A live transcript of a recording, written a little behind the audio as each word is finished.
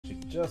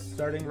just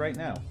starting right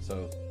now,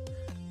 so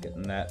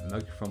getting that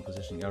microphone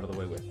positioning out of the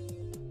way with.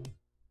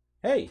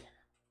 Hey,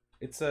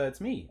 it's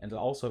me, and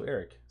also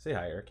Eric. Say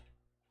hi, Eric.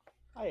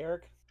 Hi,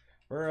 Eric.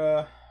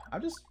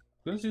 I'm just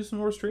going to do some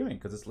more streaming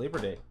because it's Labor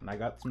Day, and I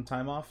got some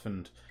time off,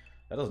 and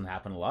that doesn't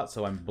happen a lot,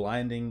 so I'm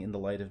blinding in the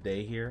light of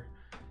day here,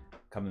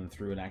 coming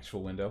through an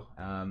actual window.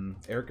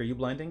 Eric, are you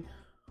blinding?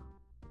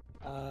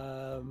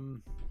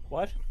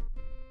 What?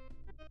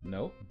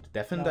 No?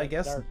 Deafened, No, I it's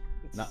guess? dark.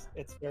 No.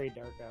 It's very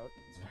dark out.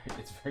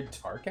 It's very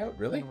dark out, It's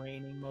really? been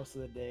raining most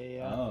of the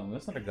day. Oh, we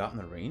must not have gotten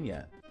the rain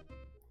yet.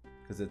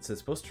 Because it's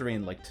supposed to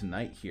rain like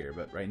tonight here,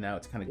 but right now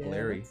it's kind of Yeah,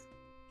 glary.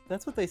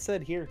 That's what they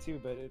said here too,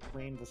 but it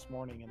rained this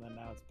morning and then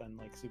now it's been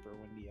like super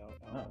windy out.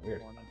 Oh, in the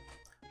weird.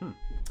 morning.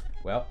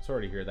 Well,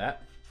 sorry to hear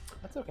that.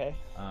 That's okay.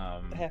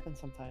 It happens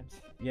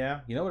sometimes.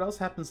 Yeah, you know what else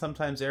happens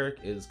sometimes, Eric,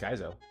 is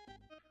Kaizo.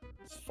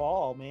 It's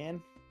fall,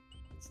 man.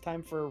 It's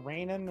time for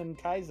raining and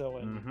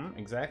Kaizo.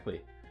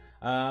 Exactly.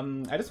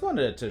 I just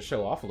wanted to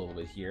show off a little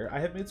bit here. I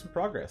have made some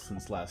progress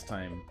since last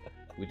time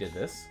we did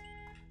this.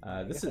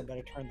 I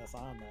better turn this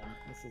on then.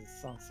 This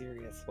sounds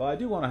serious. Well, I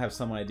do want to have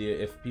some idea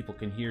if people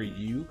can hear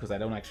you, because I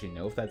don't actually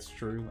know if that's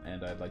true,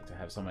 and I'd like to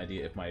have some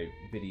idea if my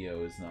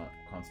video is not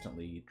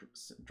constantly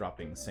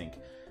dropping sync.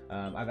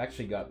 I've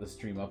actually got the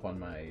stream up on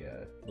my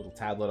little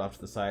tablet off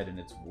to the side, and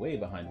it's way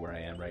behind where I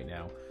am right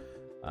now.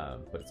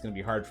 But it's going to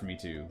be hard for me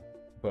to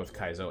both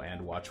Kaizo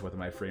and watch whether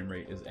my frame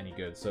rate is any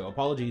good. So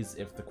apologies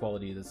if the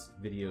quality of this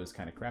video is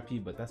kind of crappy,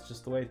 but that's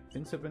just the way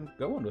things have been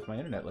going with my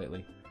internet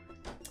lately.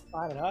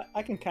 I don't know.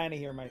 I can kind of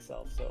hear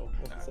myself, so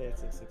we'll say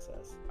it's a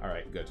success. All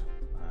right, good.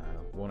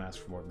 Won't ask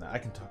for more than that. I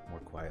can talk more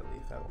quietly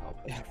if that will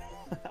help.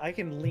 I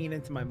can lean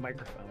into my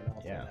microphone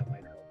also. Yeah. That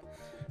might help.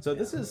 So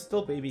this is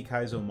still Baby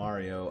Kaizo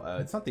Mario.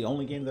 It's not the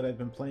only game that I've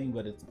been playing,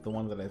 but it's the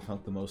one that I've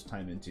sunk the most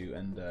time into.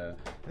 And I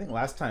think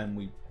last time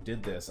we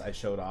did this, I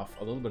showed off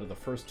a little bit of the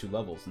first 2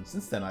 levels. And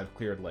since then, I've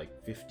cleared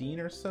like 15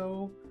 or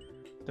so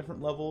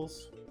different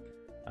levels.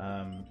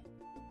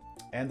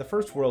 And the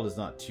first world is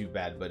not too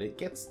bad, but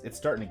it's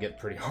starting to get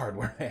pretty hard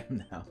where I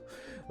am now.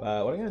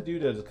 What I'm going to do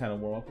to kind of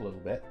warm up a little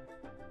bit,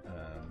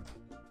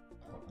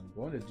 what I'm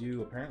going to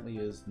do apparently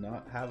is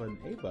not have an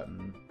A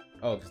button.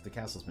 Oh, because the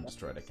castle's been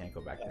destroyed. I can't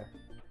go back there.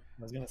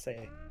 I was gonna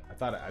say. I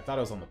thought I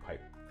was on the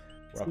pipe.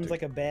 Seems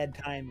like a bad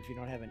time if you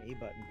don't have an A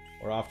button.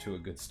 We're off to a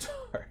good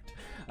start.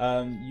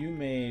 You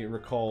may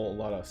recall a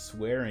lot of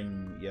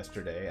swearing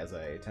yesterday as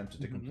I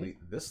attempted to complete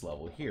this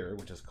level here,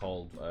 which is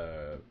called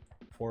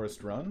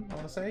Forest Run, I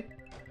want to say.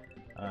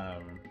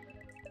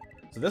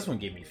 So this one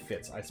gave me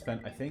fits. I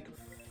spent, I think,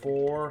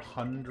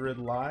 400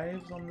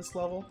 lives on this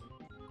level.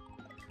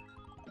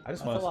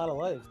 That's a lot of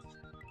lives.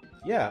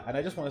 Yeah, and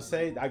I just want to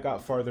say I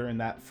got farther in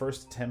that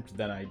first attempt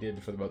than I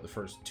did for about the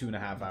first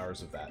 2.5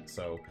 hours of that.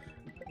 So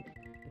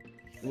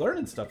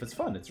learning stuff is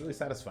fun. It's really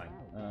satisfying.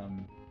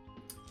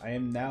 I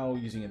am now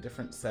using a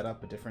different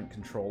setup, a different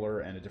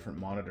controller, and a different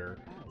monitor.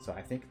 So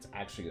I think it's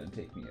actually going to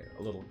take me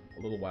a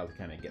little while to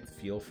kind of get the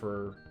feel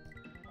for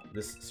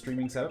this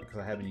streaming setup, because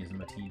I have been using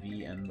my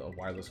TV and a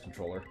wireless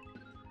controller.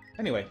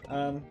 Anyway,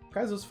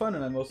 Kaizo's fun,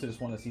 and I mostly just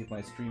want to see if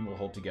my stream will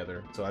hold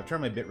together. So I've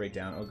turned my bitrate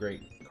down. Oh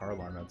great, car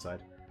alarm outside.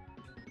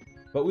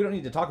 But we don't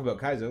need to talk about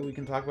Kaizo, we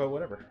can talk about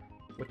whatever.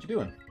 What you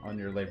doing on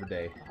your Labor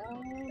Day?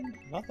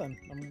 Nothing.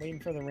 I'm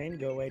waiting for the rain to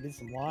go away. I did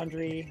some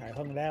laundry, I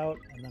hung it out,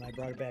 and then I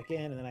brought it back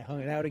in, and then I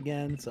hung it out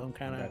again, so I'm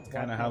kind of... That's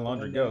kind of how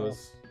laundry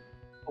goes.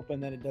 Hoping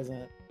that it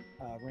doesn't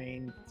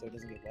rain, so it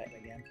doesn't get wet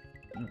again.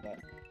 But...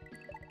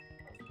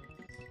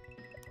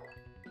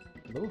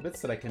 the little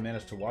bits that I can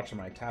manage to watch on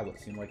my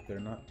tablet seem like they're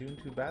not doing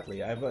too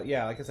badly. I've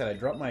yeah, like I said, I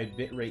dropped my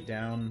bitrate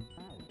down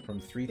from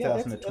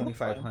 3,000 to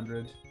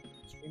 2,500.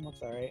 Stream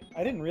looks alright.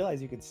 I didn't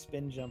realize you could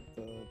spin jump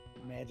the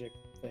magic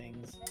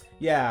things.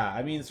 Yeah,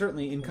 I mean,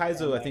 certainly in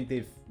Kaizo, I think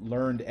they've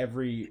learned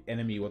every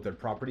enemy what their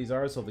properties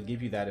are, so they'll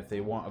give you that if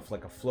they want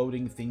like a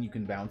floating thing you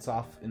can bounce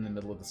off in the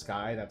middle of the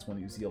sky. That's one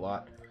you see a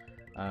lot.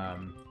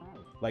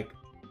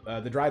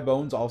 The dry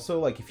bones also,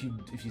 like if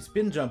you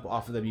spin jump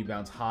off of them, you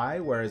bounce high,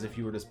 whereas if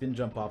you were to spin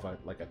jump off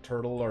like a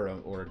turtle or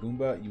a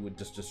Goomba, you would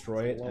just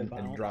destroy it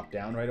and drop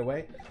down right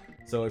away.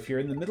 So if you're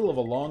in the middle of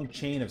a long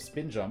chain of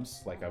spin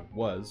jumps, like I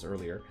was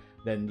earlier,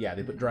 then yeah,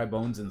 they put dry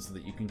bones in so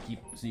that you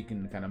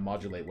can kind of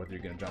modulate whether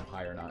you're going to jump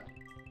high or not.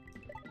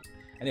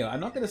 Anyway, I'm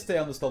not going to stay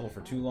on this level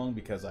for too long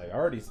because I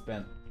already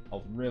spent a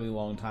really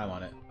long time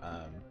on it.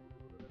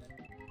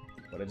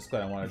 But I just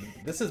kind of wanted...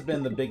 This has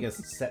been the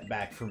biggest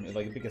setback for me,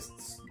 like the biggest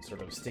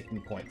sort of sticking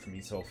point for me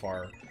so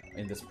far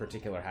in this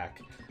particular hack.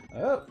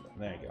 Oh,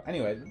 there you go.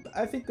 Anyway,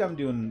 I think I'm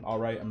doing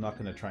alright. I'm not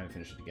going to try and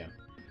finish it again.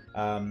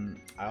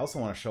 I also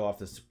want to show off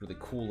this really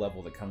cool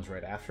level that comes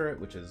right after it,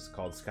 which is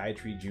called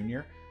Skytree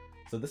Jr.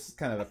 So this is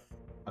kind of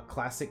a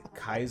classic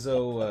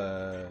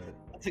Kaizo...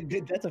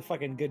 That's a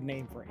fucking good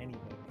name for anything.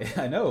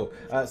 I know.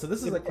 So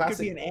this is a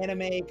classic... It could be an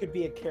anime, it could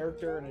be a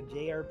character in a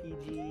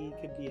JRPG,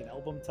 it could be an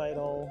album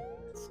title.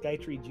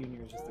 Skytree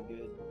Jr. is just a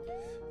good...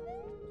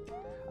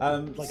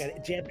 like a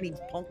Japanese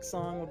punk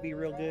song would be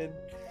real good.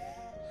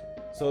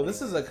 So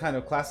this is a kind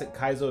of classic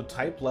Kaizo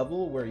type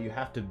level where you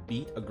have to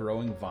beat a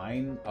growing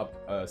vine up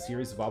a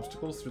series of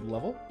obstacles through the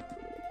level.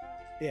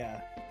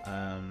 Yeah.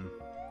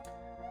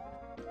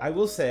 I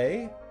will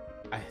say,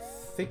 I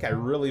think I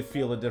really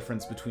feel a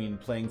difference between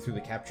playing through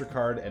the capture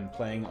card and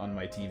playing on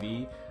my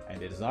TV,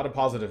 and it is not a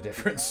positive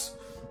difference.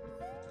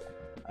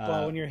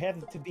 Well, when you're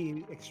having to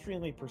be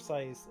extremely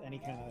precise, any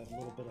kind of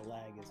little bit of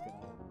lag is going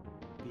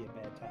to be a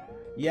bad time.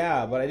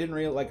 Yeah, but I didn't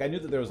really, like, I knew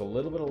that there was a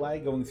little bit of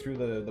lag going through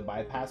the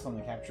bypass on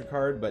the capture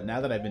card, but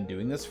now that I've been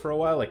doing this for a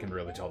while, I can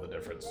really tell the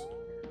difference.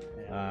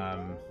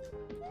 Yeah.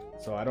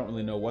 So I don't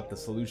really know what the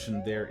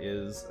solution there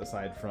is,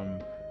 aside from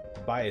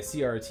buy a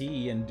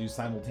CRT and do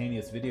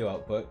simultaneous video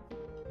output.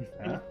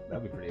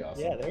 That'd be pretty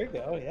awesome. Yeah, there you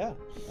go, yeah.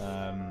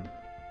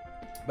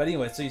 But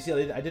anyway, so you see,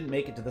 I didn't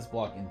make it to this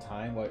block in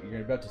time. What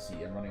you're about to see,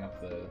 I'm running up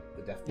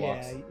the death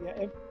blocks. Yeah,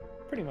 it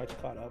pretty much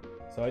caught up.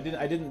 So I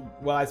didn't.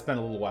 Well, I spent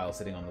a little while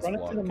sitting on this block.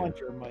 Run it to the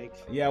muncher, Mike.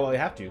 Yeah, well, you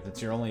have to.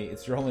 It's your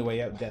only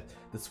way out. Death,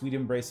 the sweet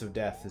embrace of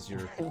death, is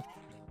your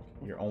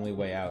only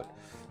way out.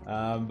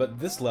 But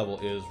this level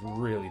is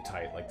really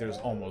tight. Like there's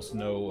almost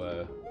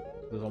no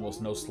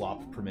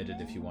slop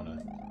permitted if you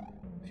wanna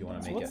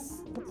make it.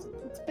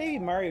 What's Baby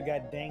Mario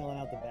got dangling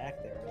out the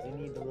back there? Does he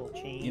need the little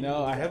chain? You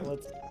know, I have.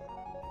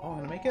 Oh, I'm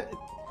gonna make it.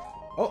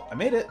 Oh, I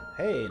made it.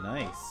 Hey,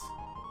 nice.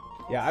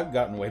 Yeah, I've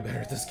gotten way better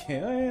at this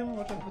game. I am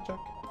watching the chuck.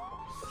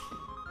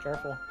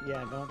 Careful.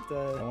 Yeah, don't.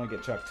 I don't want to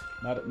get chucked.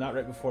 Not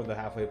right before the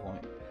halfway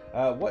point.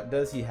 What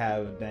does he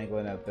have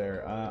dangling out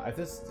there?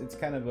 It's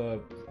kind of a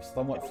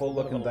somewhat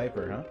full-looking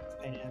diaper, huh?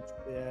 Pants,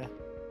 yeah.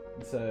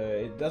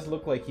 It does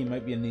look like he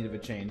might be in need of a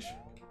change.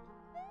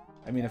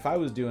 I mean, if I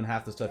was doing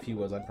half the stuff he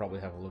was, I'd probably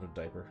have a loaded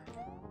diaper.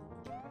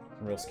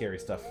 Some real scary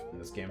stuff in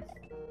this game.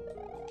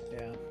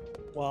 Yeah.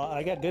 Well,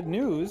 I got good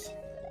news.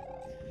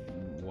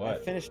 What? I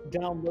finished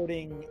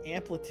downloading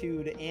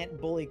Amplitude, Ant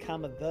Bully,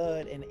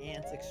 The, and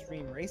Ant's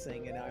Extreme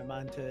Racing, and now I'm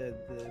on to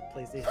the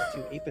PlayStation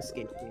 2 Ape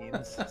Escape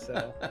games.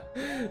 So,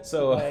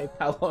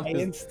 how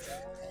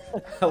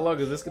long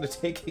is this going to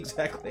take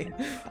exactly?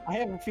 I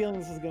have a feeling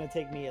this is going to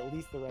take me at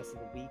least the rest of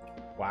the week.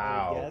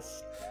 Wow. I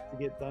guess, to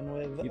get done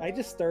with. I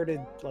just started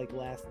like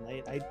last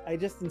night. I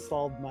just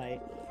installed my...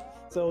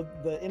 So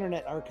the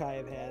Internet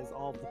Archive has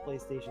all of the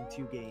PlayStation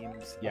 2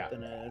 games up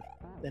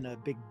in a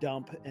big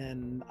dump,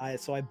 and I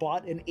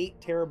bought an 8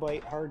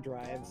 terabyte hard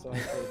drive so I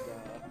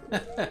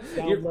could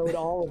download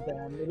all of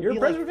them. You're a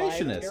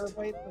preservationist.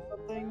 5 terabytes or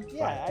something.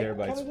 Yeah, 5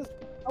 terabytes.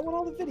 I want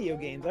all the video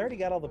games. I already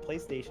got all the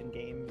PlayStation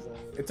games.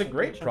 It's a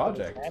great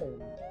project.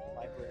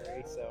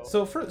 Library,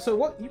 so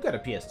what? You got a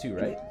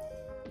PS2, right?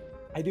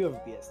 I do have a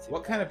PS2.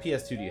 What kind of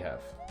PS2 do you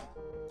have?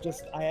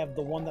 I have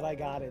the one that I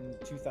got in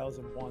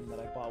 2001 that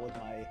I bought with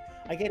my...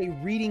 I get a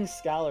reading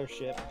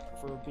scholarship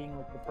for being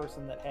like the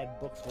person that had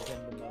books with him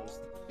the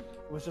most.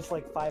 It was just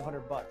like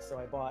 $500, so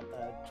I bought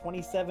a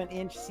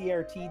 27-inch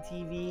CRT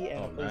TV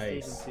and a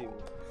PlayStation 2.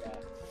 Yeah.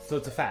 So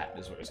it's a fat,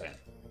 is what you're saying.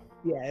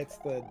 Yeah, it's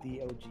the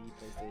OG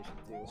PlayStation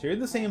 2. So you're in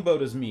the same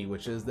boat as me,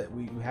 which is that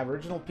we have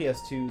original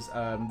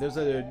PS2s. There's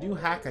a new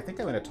hack, I think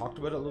I might have talked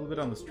about it a little bit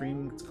on the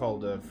stream. It's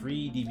called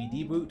Free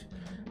DVD Boot,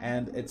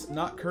 and it's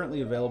not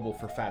currently available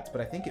for FATs, but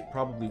I think it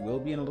probably will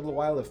be in a little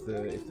while if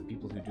the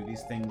people who do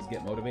these things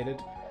get motivated.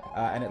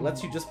 And it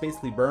lets you just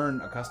basically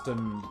burn a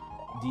custom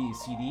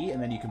CD, and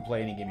then you can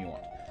play any game you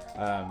want.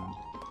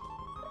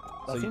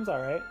 That seems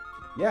alright.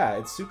 Yeah,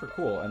 it's super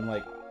cool, and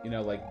like, you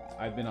know, like,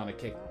 I've been on a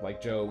kick,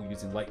 like Joe,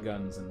 using light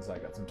guns, and so I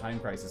got some Time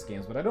Crisis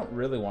games, but I don't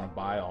really want to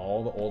buy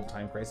all the old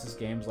Time Crisis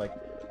games. Like,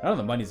 I know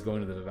the money's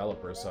going to the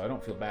developers, so I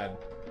don't feel bad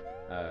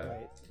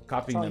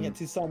copying them. It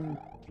to some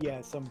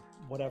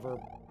whatever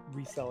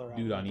reseller.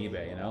 Dude on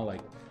eBay, you know,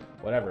 like,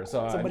 whatever.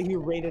 So somebody who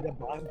rated a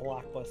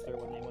Blockbuster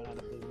when they went out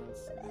of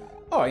business.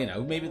 Oh, you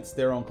know, maybe it's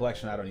their own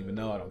collection. I don't even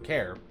know. I don't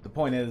care. The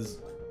point is,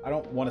 I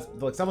don't want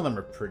to, like, some of them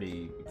are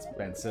pretty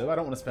expensive. I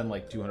don't want to spend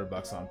like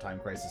 $200 on Time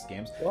Crisis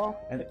games. Well,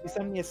 if you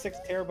send me a 6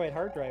 terabyte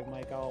hard drive,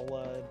 Mike,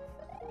 I'll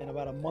in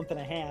about a month and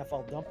a half,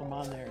 I'll dump them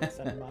on there and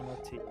send them on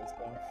up to you.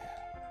 So.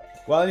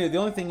 Well, anyway, the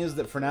only thing is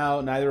that for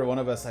now, neither one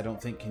of us, I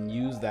don't think, can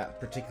use that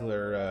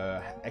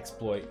particular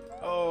exploit.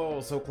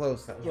 Oh, so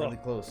close. That was really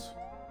close.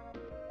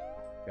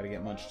 Gotta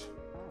get munched.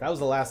 That was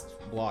the last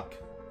block.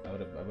 I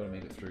would have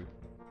made it through.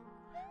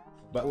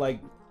 But like,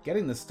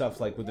 getting this stuff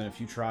like within a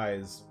few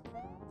tries,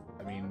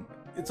 I mean,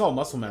 it's all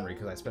muscle memory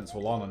because I spent so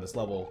long on this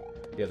level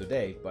the other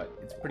day, but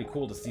it's pretty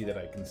cool to see that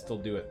I can still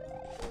do it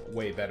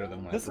way better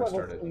than when I first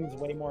started. This level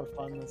seems way more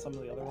fun than some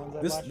of the other ones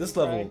I've watched. This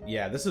level,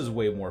 yeah, this is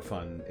way more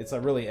fun. It's a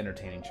really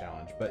entertaining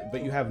challenge,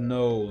 but you have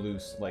no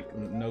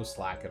no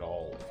slack at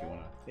all if you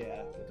want to get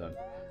it done.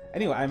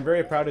 Anyway, I'm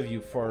very proud of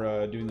you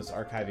for doing this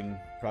archiving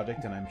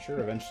project, and I'm sure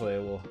eventually I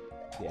will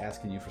be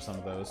asking you for some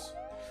of those.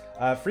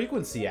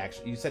 Frequency,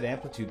 actually, you said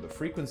Amplitude, but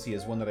Frequency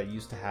is one that I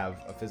used to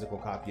have a physical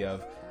copy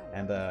of,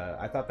 and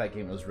I thought that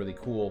game was really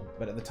cool.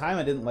 But at the time,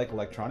 I didn't like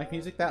electronic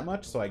music that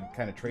much, so I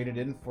kind of traded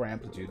in for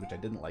Amplitude, which I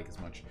didn't like as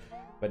much.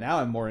 But now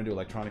I'm more into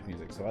electronic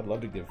music, so I'd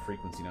love to give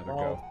Frequency another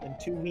go. In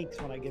 2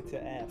 weeks when I get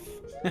to F.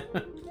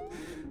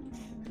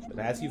 Did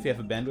I ask you if you have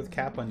a bandwidth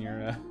cap on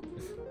your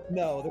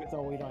No, there's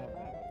no. We don't have a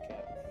bandwidth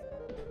cap.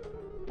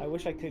 I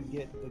wish I could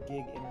get the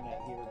gig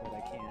internet here, but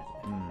I can't.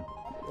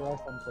 There are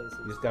some places.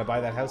 You just gotta buy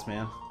that house,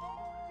 man.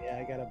 Yeah,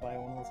 I gotta buy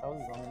one of those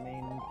houses on the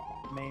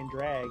main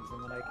drags,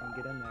 and then I can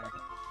get in there.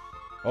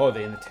 Oh, are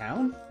they in the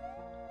town?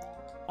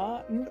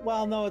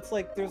 Well, no, it's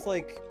like there's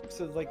like this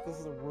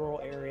is a rural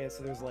area,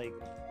 so there's like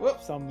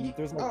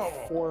there's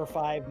like 4 or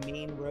 5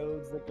 main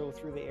roads that go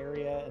through the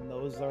area, and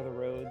those are the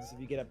roads.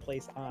 If you get a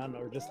place on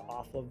or just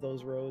off of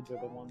those roads, are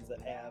the ones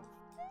that have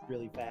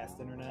really fast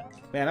internet.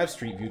 Man, I've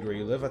street viewed where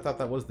you live. I thought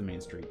that was the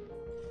main street.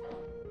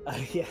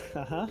 Yeah.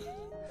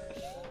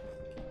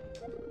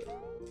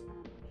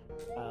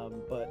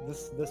 But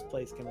this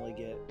place can only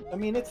get. I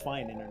mean, it's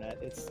fine internet.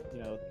 It's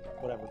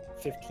whatever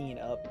 15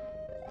 up,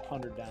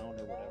 100 down,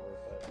 or whatever.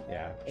 But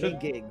yeah, it ain't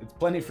gig. It's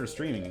plenty for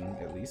streaming,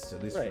 at least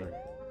right. for.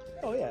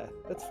 Oh yeah,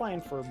 that's fine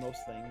for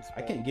most things.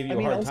 I can't give you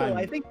a hard time.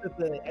 I think that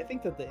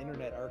the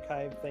Internet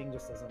Archive thing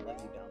just doesn't let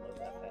you download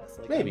that fast.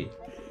 Like, maybe.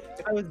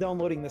 If I was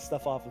downloading this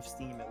stuff off of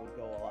Steam, it would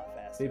go a lot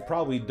faster. They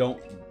probably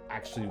don't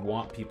actually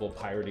want people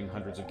pirating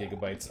hundreds of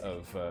gigabytes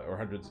of or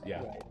hundreds,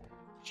 yeah. Right.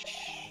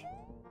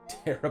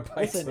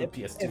 Terabytes of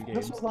PS2 if games. If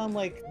this was on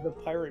like the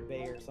Pirate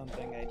Bay or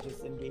something, I'd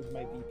just engage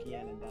my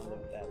VPN and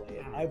download it that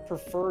way. I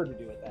prefer to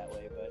do it that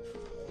way, but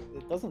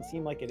it doesn't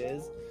seem like it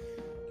is.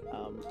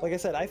 Like I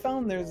said, I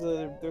found there's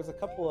a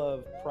couple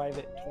of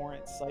private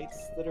torrent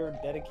sites that are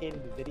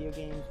dedicated to video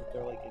games, but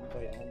they're like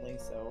invite only.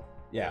 So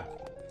yeah,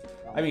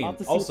 I mean,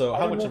 also,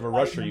 how much of a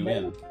rush are you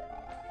in?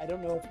 I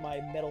don't know if my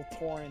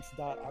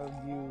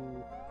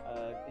metaltorrents.ru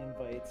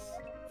invites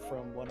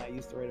from when I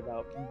used to write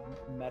about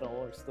metal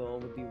or still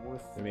would be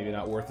worth. They're maybe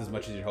not worth as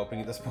much as you're hoping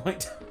at this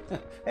point.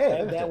 Hey, I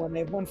have that one. They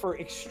have one for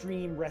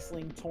Extreme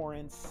Wrestling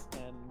Torrents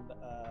and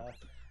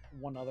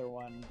one other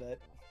one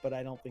but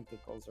I don't think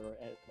that those are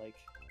at like,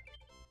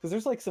 because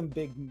there's like some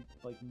big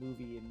like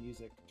movie and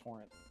music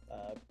torrent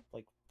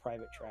like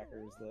private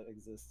trackers that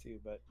exist too,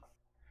 but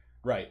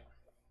right.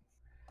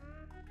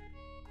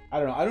 I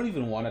don't know. I don't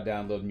even want to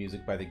download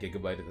music by the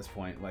gigabyte at this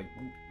point. Like,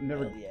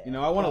 never.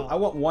 Yeah. I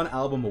want one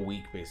album a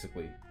week,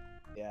 basically.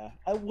 Yeah.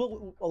 A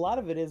lot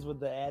of it is with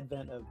the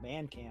advent of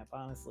Bandcamp.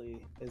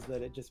 Honestly, is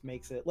that it just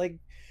makes it like,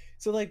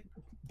 so like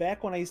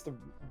back when I used to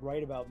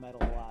write about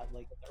metal a lot,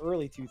 like in the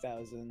early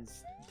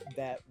 2000s,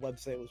 that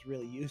website was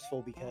really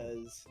useful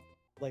because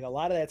like a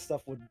lot of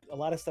stuff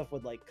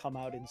would like come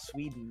out in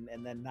Sweden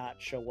and then not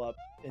show up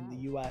in the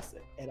US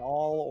at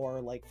all,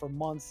 or like for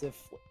months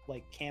if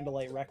like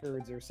Candlelight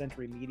Records or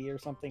Century Media or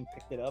something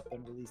picked it up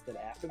and released it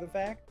after the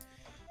fact.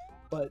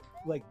 But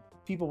like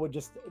people would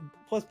just,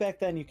 plus back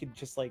then you could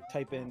just like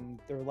type in,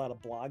 there were a lot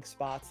of blog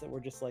spots that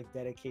were just like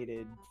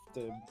dedicated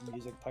to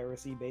music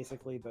piracy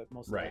basically, but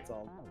most of that's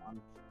all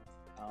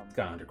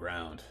gone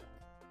underground.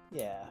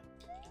 Yeah.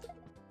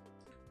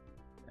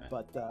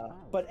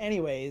 But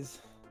anyways,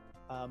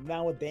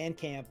 now with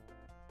Bandcamp,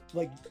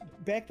 like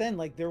back then,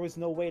 like there was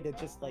no way to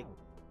just like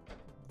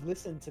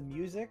listen to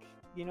music.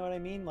 You know what I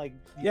mean? Like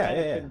you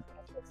couldn't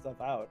test that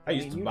stuff out. I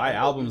used to buy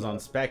albums on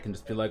spec and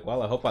just be like,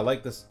 well, I hope I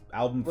like this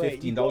album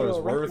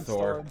 $15 worth,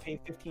 or and pay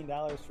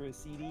 $15 for a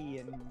CD,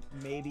 and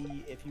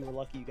maybe if you were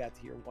lucky, you got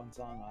to hear one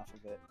song off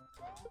of it.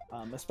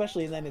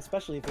 Especially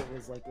if it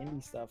was like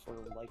indie stuff or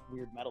like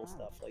weird metal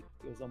stuff, like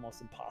it was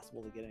almost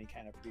impossible to get any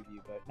kind of preview.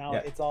 But now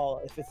it's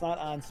all, if it's not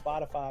on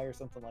Spotify or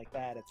something like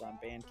that, it's on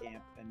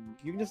Bandcamp and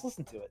you can just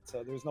listen to it.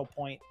 So there's no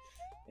point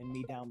in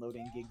me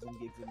downloading gigs and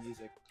gigs of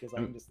music because I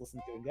can just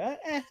listen to it and go,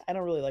 I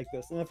don't really like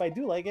this. And if I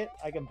do like it,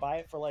 I can buy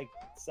it for like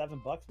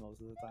 $7 most of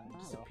the time.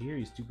 Disappear,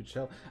 you stupid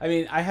shell. I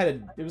mean,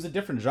 it was a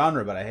different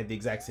genre, but I had the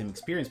exact same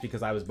experience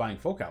because I was buying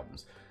folk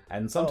albums.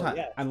 And sometimes,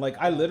 and like,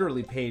 I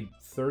literally paid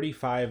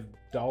 $35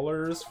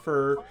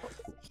 for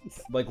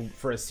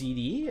a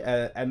CD,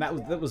 and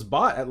that was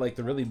bought at like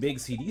the really big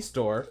CD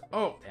store.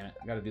 Oh, damn it!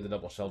 I got to do the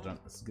double shell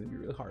jump. This is gonna be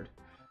really hard.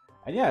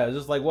 And yeah, it was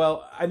just like,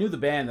 well, I knew the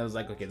band. I was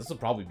like, okay, this will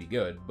probably be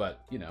good, but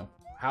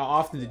how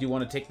often did you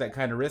want to take that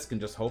kind of risk and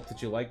just hope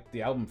that you liked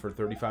the album for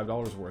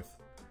 $35 worth?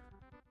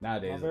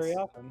 Nowadays, very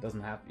often.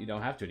 You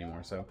don't have to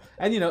anymore. So,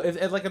 and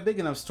if at like a big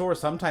enough store,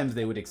 sometimes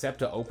they would accept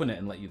to open it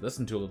and let you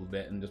listen to a little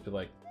bit and just be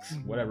like,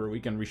 whatever, we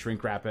can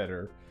reshrink wrap it,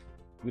 or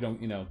we don't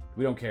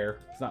care.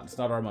 It's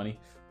not our money.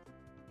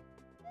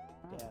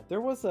 Yeah,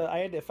 there was there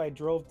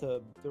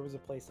was a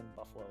place in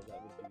Buffalo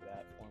that would do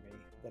that for me,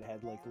 that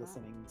had like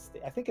listening.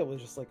 I think it was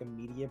just like a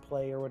media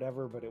play or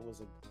whatever, but it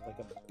was like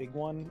a big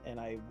one, and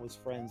I was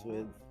friends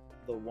with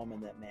the woman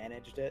that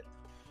managed it.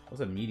 What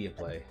was a media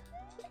play?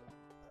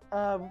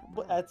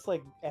 That's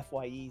like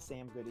FYE,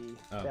 Sam Goody.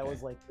 Okay. That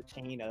was like the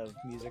chain of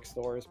music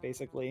stores,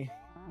 basically.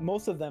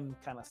 Most of them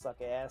kind of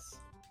suck ass,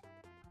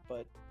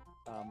 but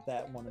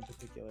that one in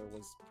particular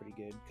was pretty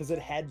good because it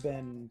had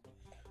been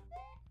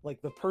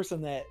like the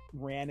person that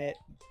ran it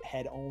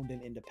had owned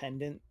an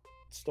independent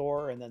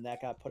store, and then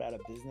that got put out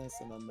of business,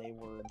 and then they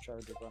were in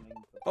charge of running.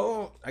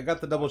 Oh, I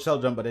got the double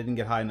shell jump, but I didn't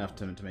get high enough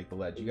to make the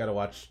ledge. You got to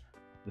watch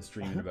the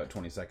stream in about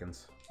 20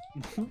 seconds.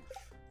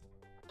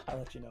 I'll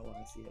let you know when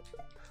I see it.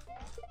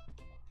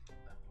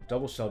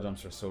 Double shell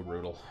jumps are so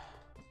brutal.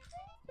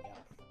 Yeah.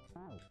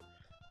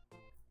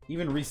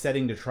 Even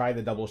resetting to try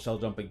the double shell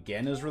jump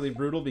again is really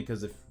brutal,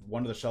 because if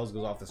one of the shells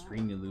goes off the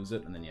screen, you lose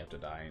it, and then you have to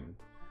die in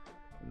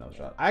another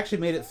shot. I actually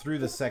made it through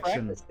the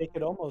section. Practice, they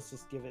could almost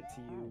just give it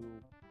to you,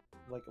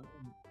 like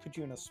put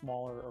you in a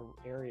smaller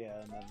area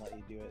and then let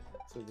you do it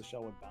so the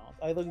shell would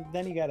bounce.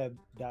 Then you gotta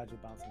dodge a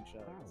bouncing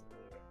shell.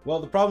 Well,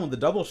 the problem with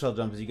the double shell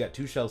jump is you got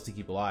 2 shells to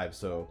keep alive,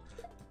 so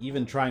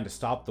even trying to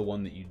stop the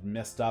one that you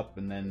messed up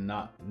and then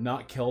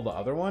not kill the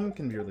other one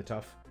can be really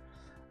tough.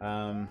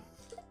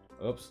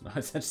 Oops, I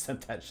just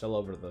sent that shell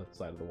over to the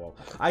side of the wall.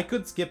 I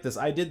could skip this.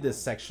 I did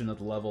this section of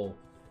the level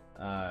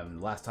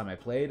last time I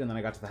played, and then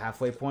I got to the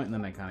halfway point, and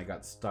then I kind of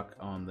got stuck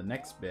on the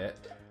next bit.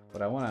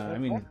 But I want to, I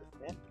mean,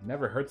 it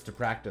never hurts to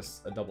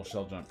practice a double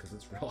shell jump, because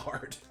it's real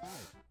hard.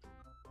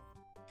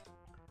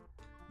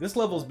 This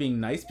level's being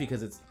nice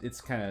because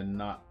it's kind of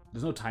not,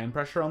 there's no time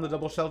pressure on the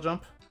double shell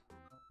jump.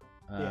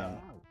 Yeah.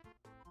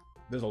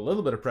 There's a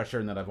little bit of pressure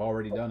in that I've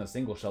already done a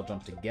single shell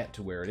jump to get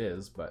to where it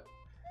is, but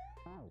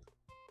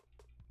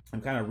I'm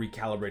kind of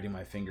recalibrating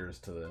my fingers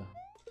to the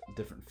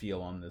different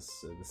feel on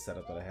this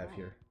setup that I have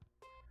here.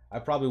 I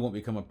probably won't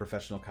become a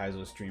professional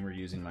Kaizo streamer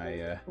using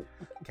my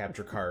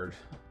capture card.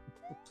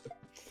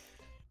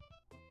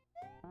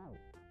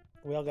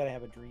 We all gotta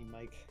have a dream,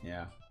 Mike.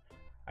 Yeah.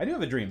 I do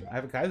have a dream. I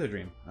have a Kaizo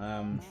dream.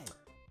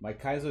 My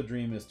Kaizo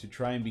dream is to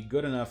try and be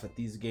good enough at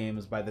these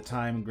games by the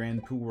time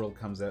Grand Poo World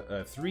comes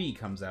out, 3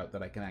 comes out,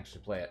 that I can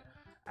actually play it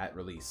at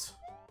release.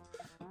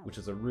 Which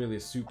is a really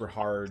super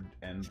hard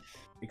and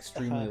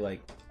extremely,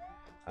 like...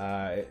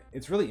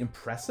 it's really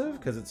impressive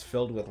because it's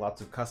filled with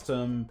lots of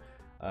custom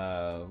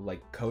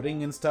like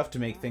coding and stuff to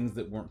make things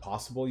that weren't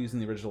possible using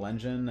the original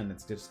engine, and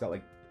it's just got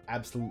like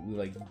absolutely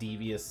like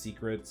devious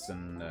secrets,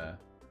 and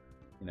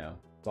you know,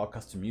 it's all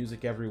custom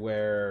music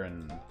everywhere,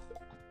 and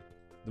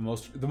the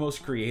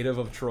most creative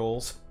of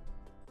trolls.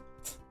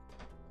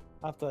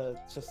 I'll have to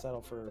just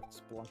settle for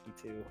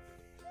Spelunky 2.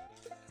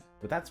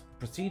 But that's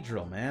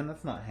procedural, man.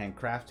 That's not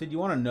handcrafted. You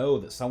want to know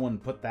that someone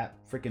put that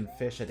freaking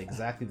fish at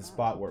exactly the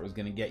spot where it was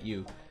going to get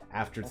you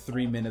after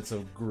 3 minutes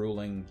of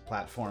grueling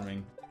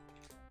platforming.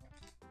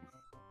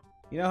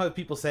 You know how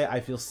people say, "I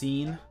feel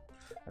seen"?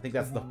 I think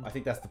that's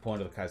the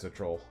point of the Kaizo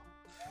troll.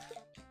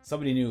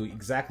 Somebody knew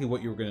exactly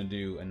what you were going to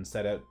do and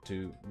set out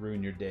to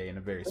ruin your day in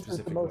a very specific way.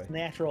 This is the most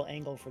natural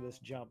angle for this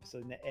jump,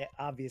 so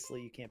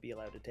obviously you can't be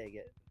allowed to take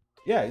it.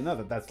 Yeah, no,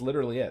 that's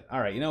literally it. All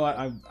right, you know what?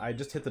 I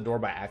just hit the door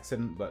by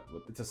accident, but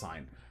it's a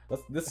sign.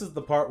 This is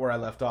the part where I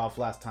left off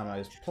last time I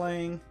was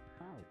playing,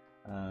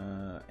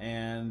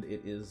 and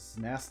it is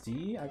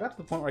nasty. I got to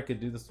the point where I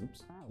could do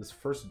this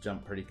first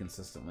jump pretty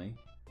consistently.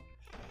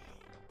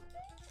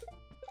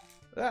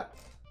 Ah.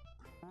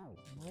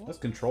 This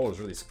controller is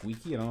really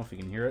squeaky. I don't know if you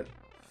can hear it.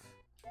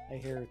 I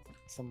hear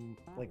some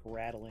like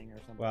rattling or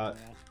something. Well,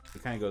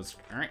 it kind of goes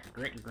grink,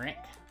 grink, grink.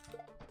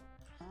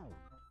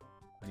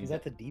 Is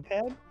that the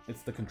D-pad?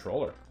 It's the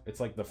controller.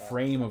 It's like the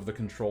frame of the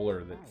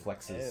controller that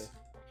flexes.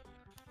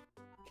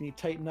 Can you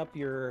tighten up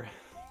your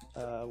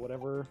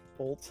whatever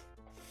bolt?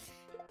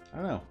 I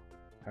don't know.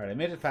 All right, I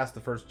made it past the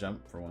first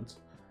jump for once.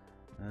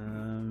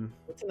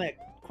 What's in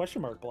that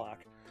question mark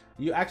block?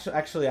 You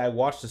actually, I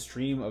watched a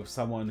stream of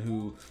someone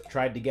who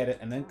tried to get it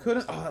and then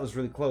couldn't. Oh, that was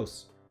really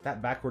close.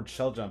 That backward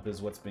shell jump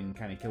is what's been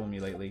kind of killing me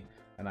lately,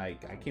 and I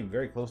came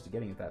very close to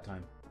getting it that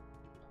time.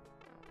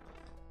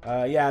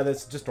 Yeah,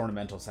 that's just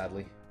ornamental,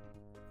 sadly.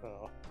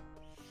 Oh.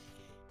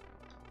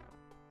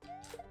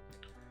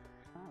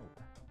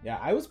 Yeah,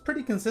 I was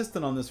pretty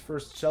consistent on this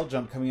first shell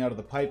jump coming out of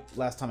the pipe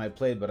last time I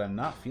played, but I'm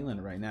not feeling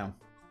it right now.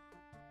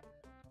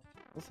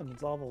 Listen,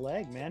 it's all the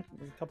lag, man.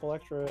 There's a couple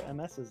extra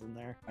MSs in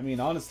there. I mean,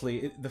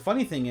 honestly, the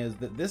funny thing is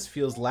that this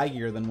feels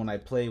laggier than when I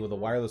play with a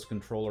wireless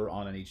controller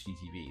on an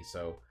HDTV.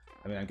 So,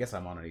 I mean, I guess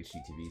I'm on an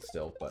HDTV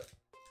still, but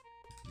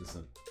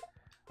listen,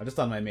 I'm just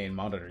on my main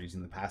monitor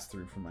using the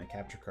pass-through from my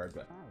capture card.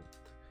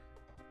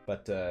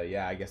 But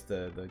yeah, I guess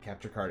the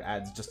capture card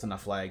adds just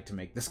enough lag to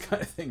make this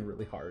kind of thing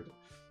really hard.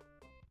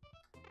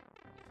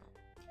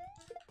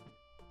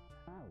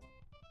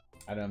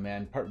 I don't know,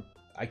 man.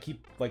 I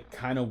keep like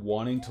kind of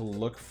wanting to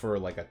look for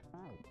like a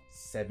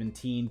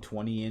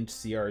 17-20 inch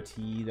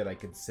CRT that I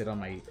could sit on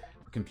my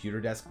computer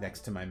desk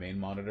next to my main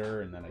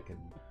monitor, and then I could,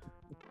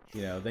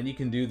 you know, then you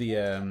can do the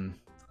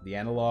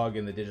analog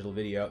and the digital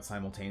video out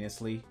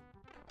simultaneously,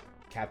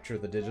 capture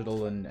the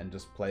digital and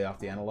just play off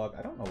the analog.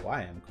 I don't know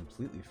why I'm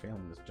completely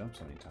failing this jump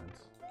so many times,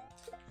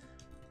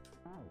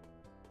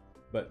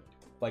 but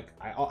like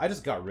I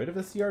just got rid of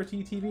the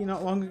CRT TV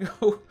not long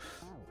ago.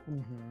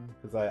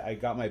 Because I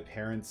got my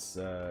parents'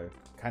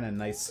 kind of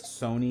nice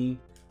Sony.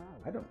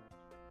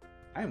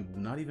 I am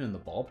not even in the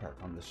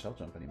ballpark on this shell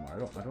jump anymore.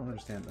 I don't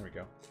understand. There we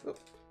go. Oop.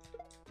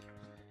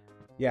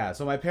 Yeah,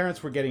 so my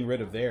parents were getting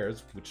rid of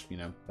theirs, which, you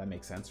know, that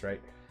makes sense,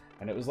 right?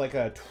 And it was like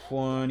a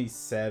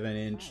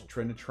 27-inch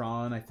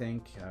Trinitron, I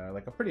think,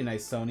 like a pretty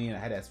nice Sony, and it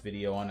had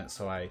S-Video on it.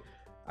 So I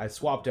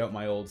swapped out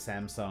my old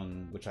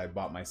Samsung, which I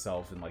bought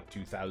myself in like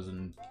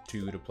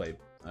 2002 to play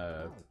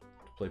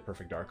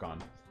Perfect Dark on.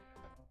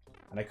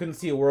 And I couldn't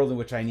see a world in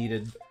which I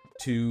needed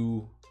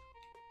two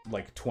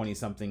like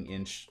 20-something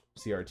inch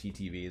CRT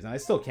TVs, and I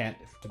still can't,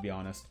 to be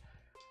honest.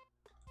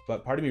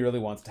 But part of me really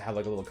wants to have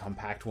like a little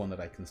compact one that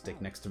I can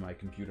stick next to my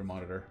computer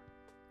monitor,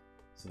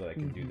 so that I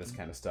can do this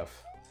kind of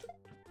stuff.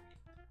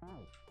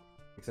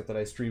 Except that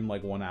I stream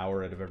like 1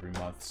 hour out of every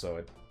month, so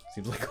it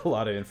seems like a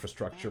lot of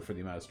infrastructure for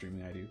the amount of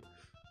streaming I do.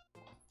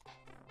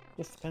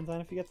 Just depends on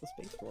if you get the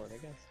space for it, I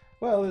guess.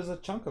 Well, there's a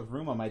chunk of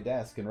room on my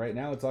desk, and right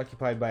now it's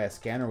occupied by a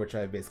scanner, which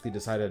I've basically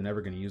decided I'm never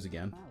going to use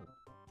again.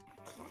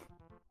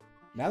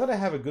 Now that I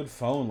have a good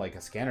phone, like,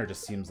 a scanner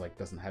just seems like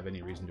doesn't have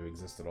any reason to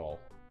exist at all.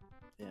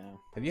 Yeah.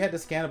 Have you had to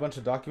scan a bunch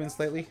of documents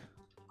lately?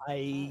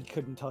 I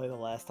couldn't tell you the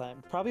last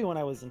time. Probably when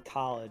I was in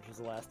college was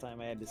the last time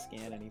I had to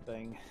scan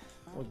anything.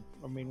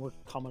 I mean, we're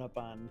coming up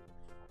on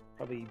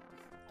probably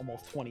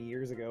almost 20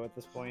 years ago at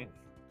this point.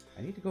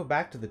 I need to go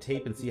back to the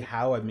tape and see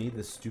how I made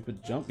this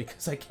stupid jump,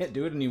 because I can't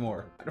do it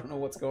anymore. I don't know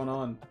what's going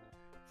on.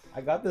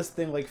 I got this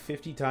thing like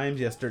 50 times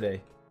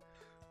yesterday.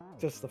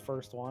 Just the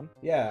first one?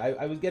 Yeah,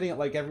 I was getting it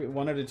like every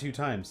 1 out of 2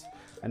 times,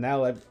 and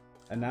now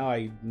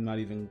I'm not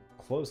even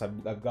close.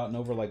 I've gotten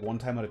over like 1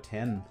 time out of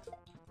 10.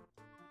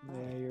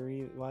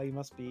 Yeah, well, you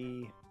must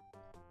be.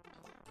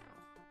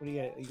 What do you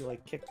get? You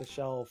like kick the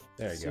shelf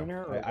there you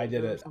sooner? Go. I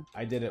did it.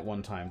 I did it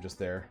 1 time just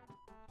there.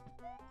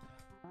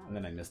 And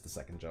then I missed the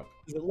second jump.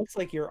 It looks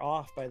like you're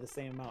off by the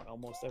same amount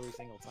almost every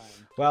single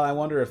time. Well, I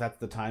wonder if that's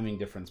the timing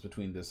difference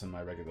between this and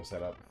my regular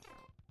setup.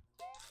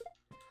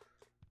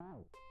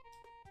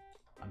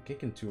 I'm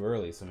kicking too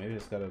early, so maybe I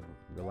just gotta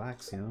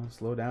relax, you know?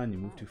 Slow down, you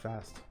move too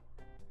fast.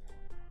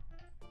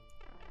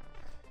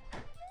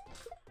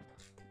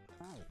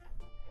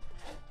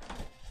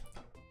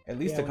 At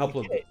least a couple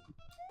of...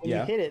 When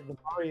you hit it, the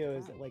Mario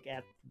is like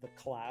at the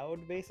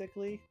cloud,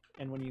 basically.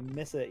 And when you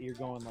miss it, you're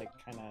going like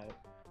kind of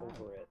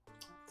over it.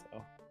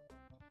 So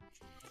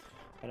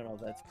I don't know,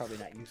 that's probably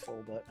not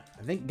useful, but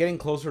I think getting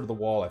closer to the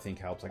wall I think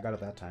helps. I got it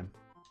that time.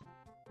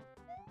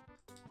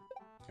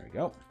 There we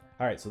go.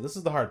 Alright, so this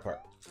is the hard part.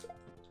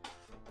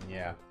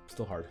 Yeah,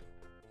 still hard.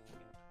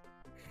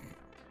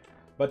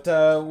 But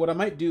what I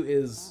might do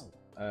is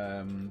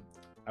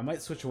I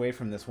might switch away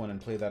from this one and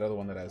play that other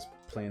one that I was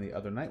playing the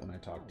other night when I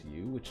talked to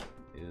you, which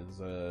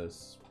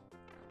is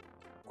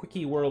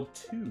Quickie World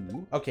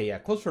 2. Okay, yeah,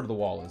 closer to the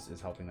wall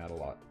is helping that a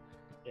lot.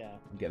 Yeah.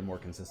 I'm getting more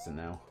consistent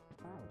now.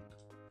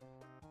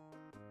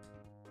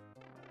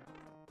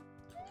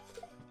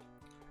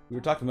 We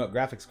were talking about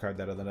graphics card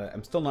that other night.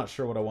 I'm still not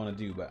sure what I want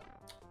to do, but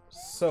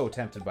so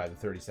tempted by the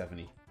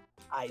 3070.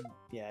 I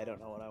don't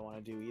know what I want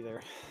to do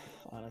either,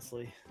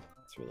 honestly.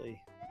 It's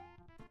really...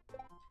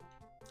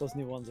 Those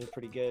new ones are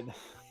pretty good.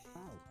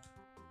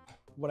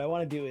 What I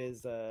want to do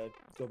is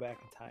go back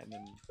in time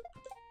and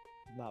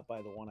not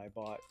buy the one I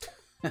bought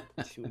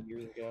 2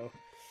 years ago.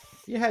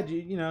 You had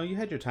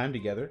your time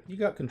together. You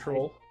got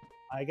Control.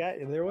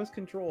 There was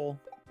Control.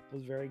 It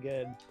was very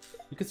good.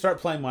 You could start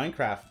playing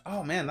Minecraft.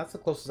 Oh man, that's the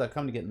closest I've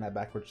come to getting that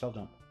backward shell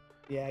jump.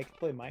 Yeah, I could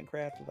play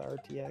Minecraft with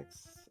the RTX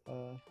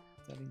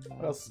settings.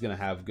 What else is gonna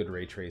have good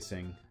ray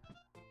tracing?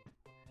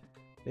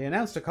 They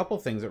announced a couple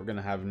things that were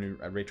gonna have new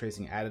ray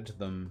tracing added to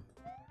them.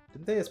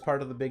 Didn't they, as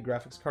part of the big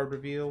graphics card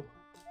reveal?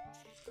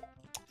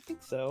 I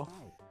think so.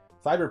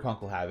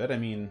 Cyberpunk will have it. I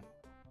mean,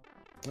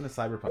 when is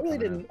Cyberpunk? I really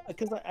didn't,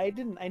 because I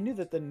knew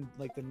that the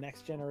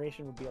next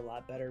generation would be a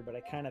lot better, but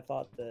I kind of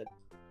thought that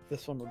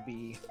this one would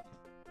be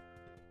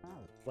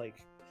like,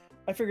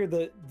 I figured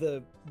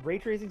the ray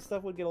tracing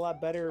stuff would get a lot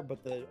better,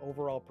 but the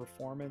overall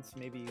performance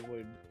maybe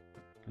would.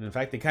 And in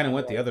fact, they kind of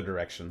went the other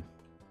direction.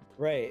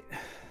 Right.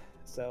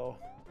 So.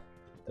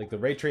 Like the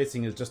ray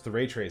tracing is just the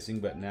ray tracing,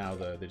 but now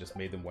they just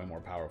made them way more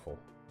powerful.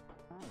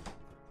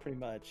 Pretty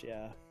much,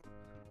 yeah.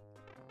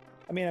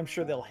 I mean, I'm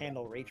sure they'll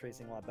handle ray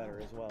tracing a lot better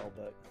as well,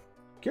 but...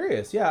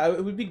 Curious, yeah.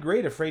 It would be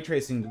great if ray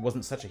tracing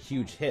wasn't such a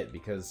huge hit,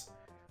 because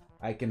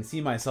I can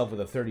see myself with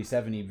a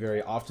 3070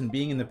 very often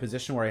being in the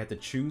position where I have to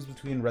choose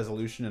between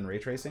resolution and ray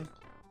tracing.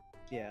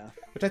 Yeah.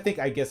 Which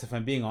I guess if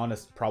I'm being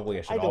honest, probably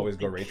I should always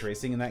go ray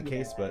tracing in that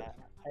case, but...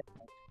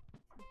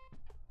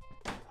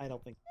 I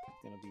don't think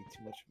it's going to be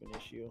too much of an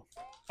issue.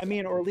 I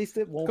mean, or at least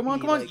it won't Come on,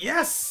 be come on,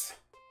 yes!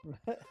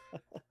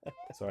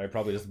 Sorry, I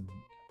probably just...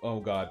 Oh,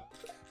 God.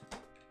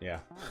 Yeah.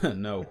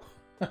 No.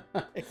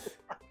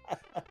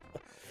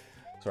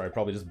 Sorry, I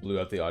probably just blew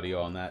out the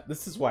audio on that.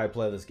 This is why I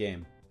play this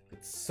game.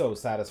 It's so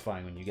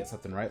satisfying when you get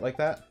something right like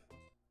that.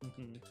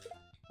 Mm-hmm.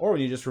 Or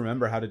when you just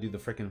remember how to do the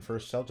frickin'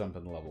 first shell jump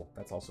in the level.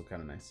 That's also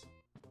kind of nice.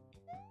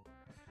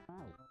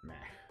 Meh.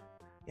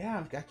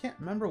 Yeah, I can't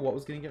remember what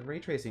was going to get ray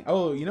tracing.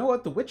 Oh, you know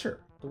what? The Witcher.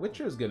 The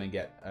Witcher is going to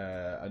get...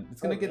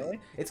 It's going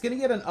to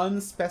get an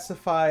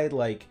unspecified,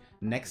 like,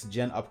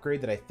 next-gen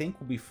upgrade that I think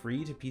will be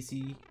free to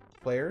PC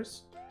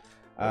players.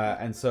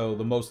 And so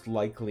the most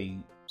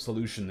likely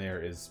solution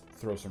there is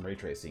throw some ray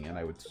tracing, and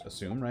I would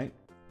assume, right?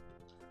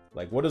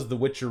 Like, what does The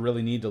Witcher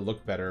really need to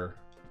look better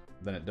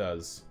than it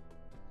does?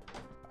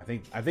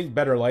 I think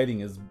better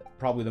lighting is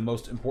probably the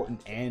most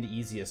important and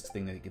easiest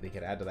thing that they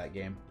could add to that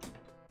game.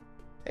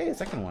 Hey, a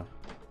second one.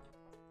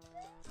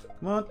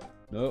 Come on.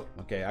 Nope.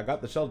 Okay, I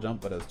got the shell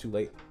jump, but it was too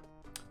late.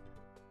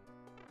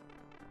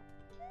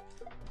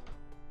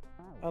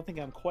 don't think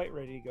I'm quite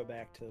ready to go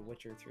back to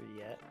Witcher 3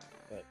 yet,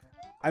 but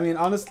I mean,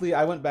 honestly,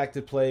 I went back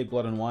to play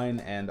Blood and Wine,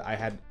 and I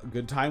had a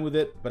good time with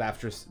it. But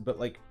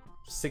like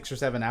 6 or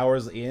 7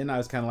 hours in, I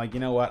was kind of like, you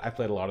know what? I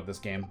played a lot of this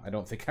game. I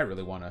don't think I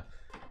really want to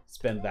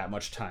spend that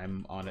much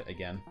time on it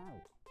again.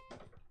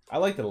 I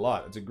liked it a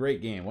lot. It's a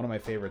great game, one of my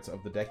favorites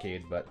of the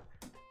decade. But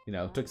you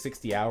know, it took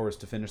 60 hours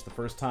to finish the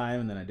first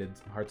time, and then I did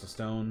Hearts of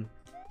Stone.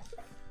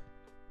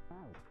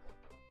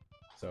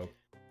 So,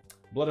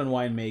 Blood and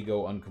Wine may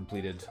go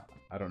uncompleted.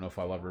 I don't know if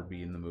I'll ever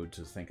be in the mood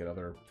to sink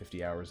another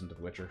 50 hours into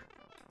The Witcher.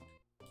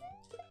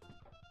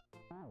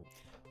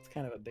 It's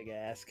kind of a big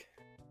ask.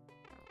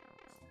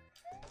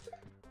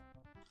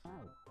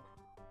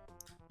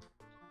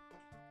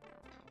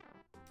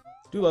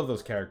 Do love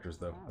those characters,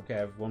 though.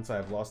 Okay, once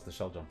I've lost the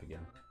shell jump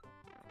again.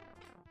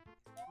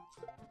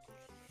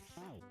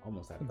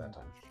 Almost had it that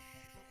time.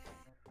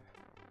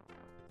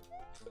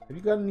 Have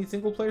you got any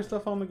single-player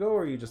stuff on the go,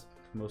 or are you just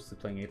mostly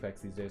playing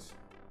Apex these days?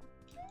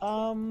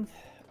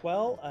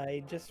 Well,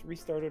 I just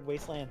restarted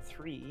Wasteland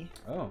 3.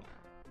 Oh.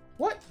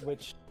 What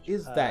which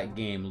is that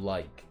game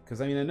like?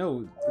 Because, I mean, I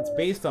know it's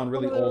based on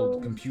really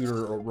old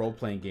computer or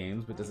role-playing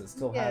games, but does it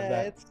still have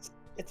that?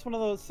 It's one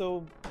of those,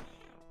 so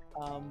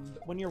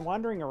when you're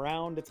wandering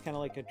around, it's kind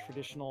of like a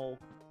traditional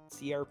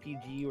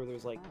CRPG where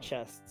there's like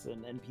chests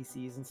and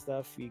NPCs and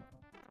stuff. You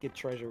get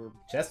treasure.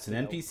 Chests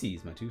and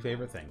NPCs, my two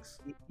favorite things.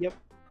 Yep.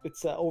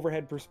 It's an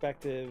overhead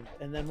perspective,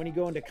 and then when you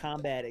go into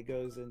combat, it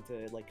goes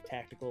into like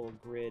tactical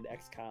grid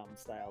XCOM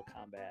style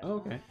combat. Oh,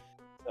 okay.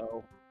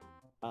 So,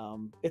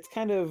 it's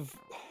kind of,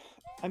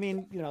 I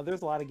mean, you know,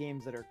 there's a lot of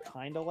games that are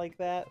kind of like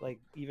that. Like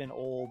even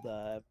old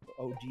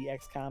OG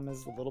XCOM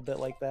is a little bit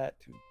like that,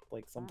 too,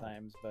 like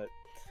sometimes. But,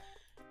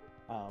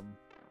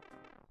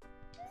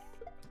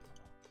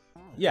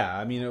 yeah,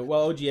 I mean,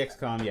 well, OG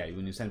XCOM, yeah,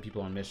 when you send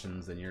people on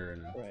missions, then you're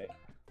in. Right.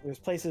 There's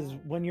places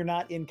when you're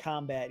not in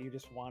combat, you're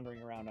just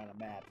wandering around on a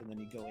map, and then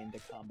you go into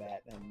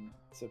combat, and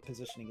so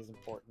positioning is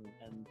important.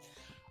 And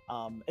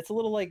it's a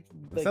little like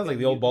it sounds like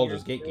the old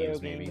Baldur's Gate games,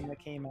 maybe that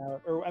came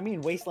out. Or I mean,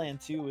 Wasteland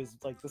 2 is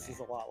like this is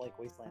a lot like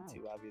Wasteland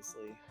 2,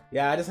 obviously.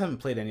 Yeah, I just haven't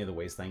played any of the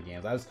Wasteland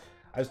games. I was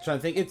trying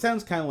to think. It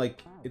sounds kind of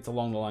like it's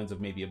along the lines of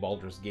maybe a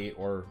Baldur's Gate,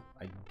 or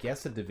I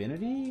guess a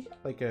Divinity,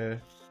 like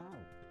a.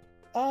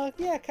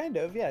 Yeah, kind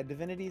of. Yeah,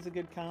 Divinity is a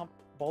good comp.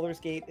 Baldur's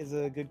Gate is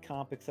a good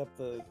comp, except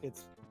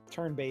it's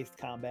turn-based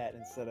combat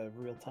instead of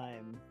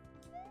real-time.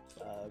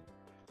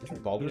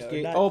 Baldur's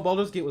Gate? Oh,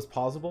 Baldur's Gate was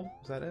pausable?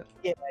 Is that it?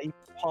 Yeah, you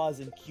pause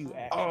and queue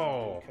action.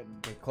 Oh,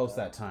 close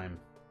that time.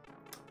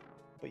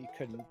 But you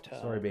couldn't.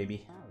 Sorry,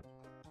 baby.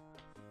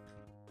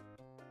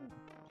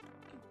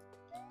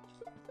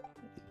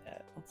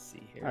 Let's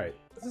see here. All right,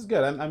 this is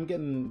good. I'm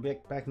getting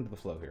back into the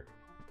flow here.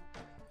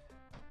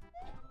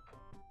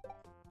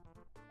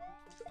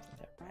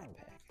 That backpack,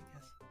 I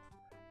guess.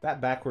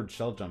 That backward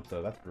shell jump,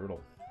 though, that's brutal.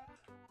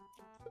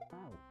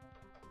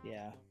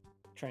 Yeah,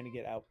 trying to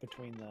get out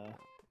between the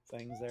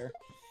things there.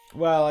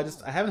 Well,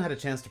 I haven't had a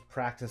chance to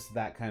practice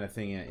that kind of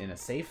thing in a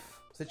safe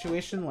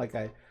situation. Like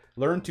I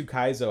learned to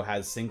Kaizo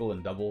has single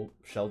and double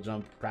shell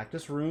jump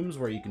practice rooms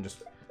where you can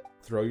just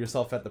throw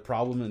yourself at the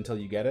problem until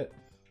you get it.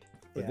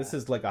 But this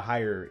is like a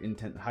higher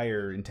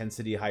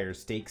intensity, higher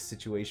stakes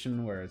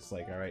situation where it's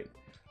like, all right,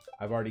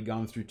 I've already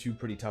gone through 2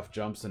 pretty tough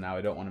jumps and now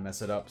I don't want to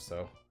mess it up,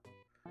 so.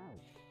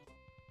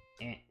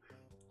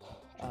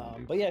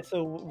 But yeah,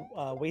 so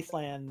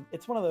Wasteland,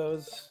 it's one of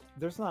those.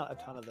 There's not a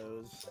ton of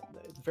those.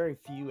 Very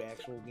few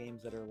actual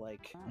games that are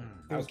like.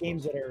 There's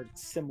games that are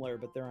similar,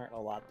 but there aren't a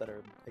lot that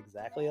are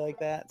exactly like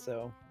that.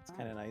 So it's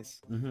kind of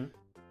nice.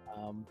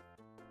 Mm-hmm.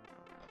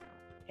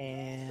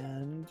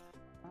 And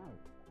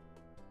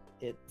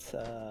it's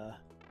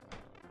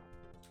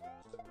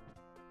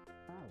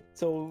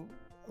so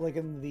like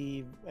in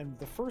the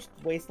first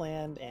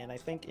Wasteland, and I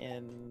think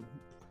in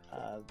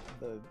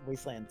the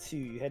Wasteland 2,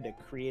 you had to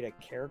create a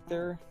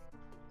character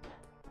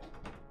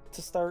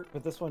to start,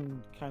 but this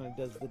one kind of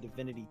does the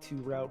Divinity 2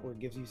 route where it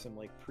gives you some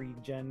like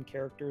pre-gen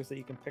characters that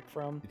you can pick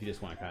from. If you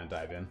just want to kind of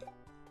dive in.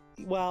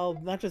 Well,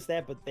 not just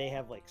that, but they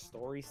have like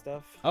story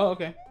stuff. Oh,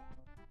 okay.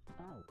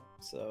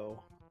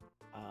 So,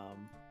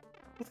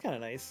 it's kind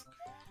of nice.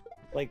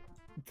 Like,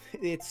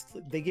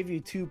 they give you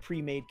 2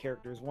 pre-made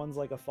characters. One's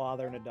like a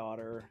father and a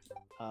daughter,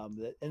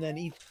 and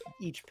then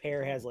each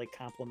pair has like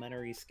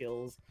complementary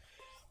skills.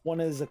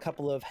 One is a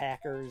couple of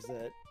hackers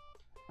that,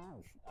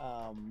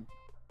 I'll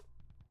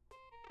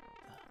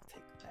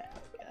take that,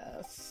 I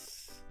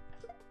guess.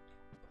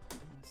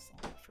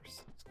 For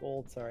 6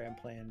 gold. Sorry, I'm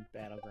playing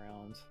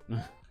Battlegrounds.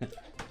 It's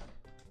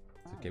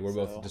okay, we're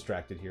both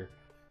distracted here.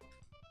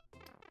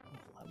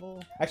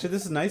 Level. Actually,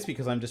 this is nice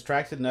because I'm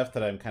distracted enough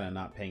that I'm kind of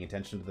not paying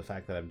attention to the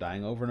fact that I'm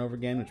dying over and over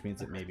again, which means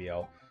that maybe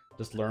I'll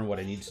just learn what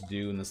I need to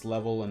do in this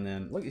level, and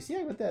then look, you see,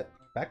 I got that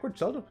backward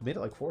shell jump. I made it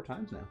like 4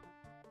 times now.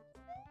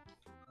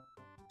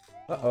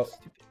 Uh-oh.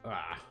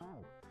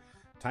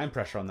 Time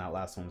pressure on that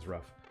last one's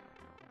rough.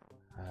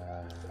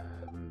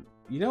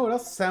 You know what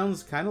else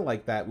sounds kind of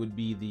like that would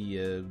be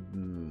the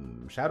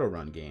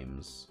Shadowrun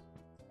games.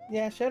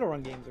 Yeah,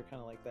 Shadowrun games are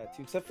kind of like that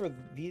too, except for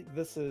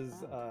this is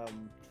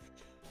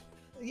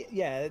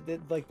Yeah,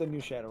 like the new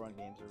Shadowrun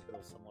games are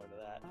real similar to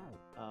that.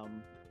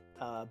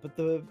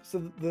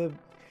 But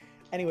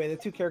anyway, the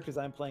two characters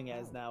I'm playing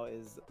as now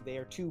they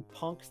are two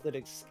punks that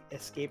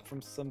escaped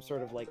from some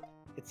sort of like,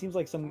 it seems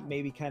like some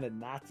maybe kind of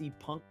Nazi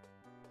punk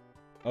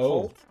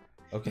cult.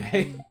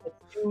 Okay.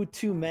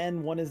 Two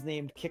men, one is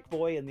named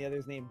Kickboy and the other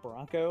is named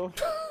Bronco.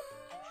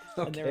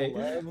 Okay. And they're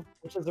Lev,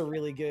 which is a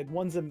really good.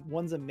 One's a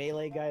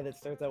melee guy that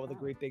starts out with a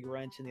great big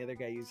wrench, and the other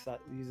guy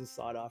uses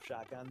sawed-off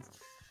shotguns.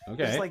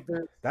 Okay. Like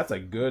that's a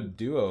good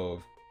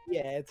duo.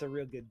 Yeah, it's a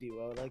real good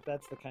duo. Like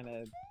that's the kind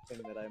of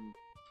thing that I'm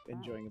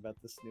enjoying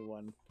about this new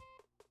one.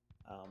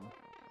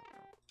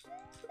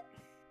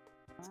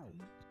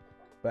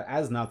 But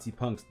as Nazi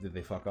punks, did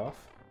they fuck off?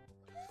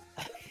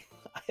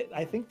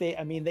 I think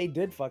they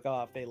did fuck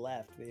off. They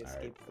left. They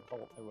escaped the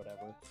cult or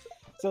whatever.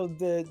 So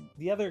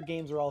the other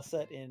games are all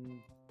set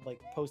in like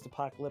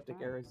post-apocalyptic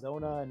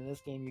Arizona, and in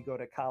this game you go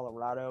to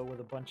Colorado with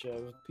a bunch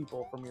of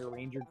people from your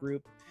ranger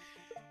group,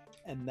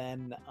 and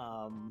then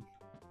damn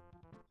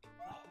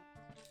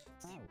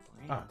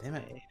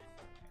it! I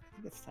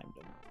think it's time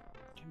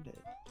to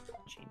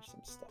change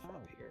some stuff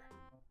up here.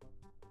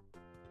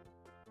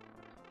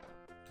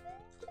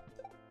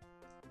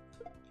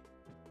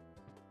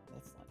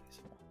 That's not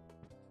useful.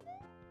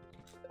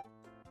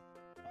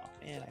 Oh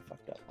man, I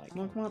fucked up, Mike.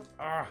 Come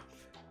on.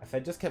 If I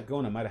just kept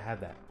going, I might have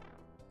had that.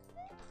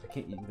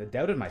 I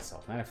doubted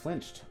myself, man. I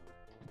flinched.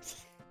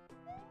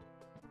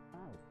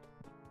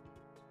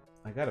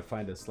 I gotta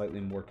find a slightly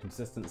more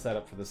consistent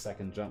setup for the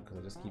second jump, because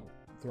I just keep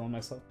throwing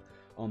myself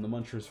on the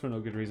munchers for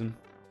no good reason.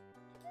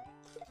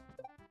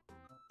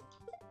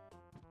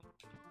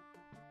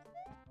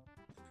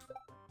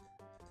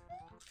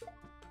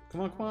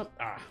 Come on.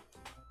 I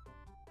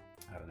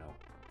don't know.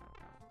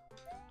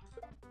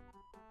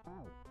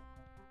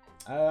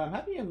 I'm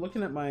happy I'm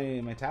looking at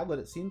my tablet.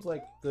 It seems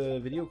like the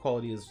video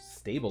quality is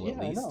stable at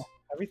least. I know.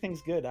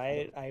 Everything's good.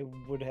 I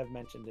would have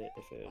mentioned it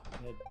if it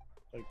had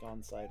like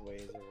gone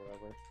sideways or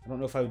whatever. I don't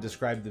know if I would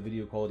describe the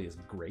video quality as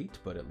great,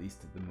 but at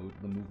least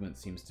the movement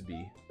seems to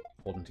be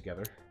holding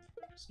together.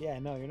 Yeah,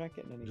 no, you're not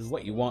getting any. Which is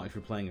what you want if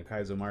you're playing a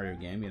Kaizo Mario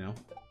game, you know?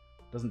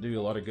 Doesn't do you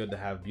a lot of good to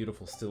have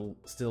beautiful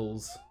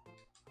stills.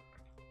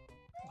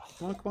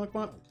 Come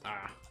on.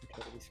 I'm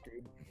totally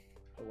screwed.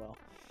 Oh well.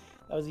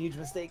 That was a huge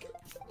mistake.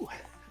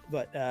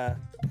 But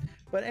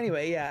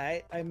anyway, yeah,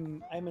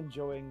 I'm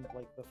enjoying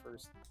like the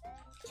first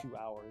 2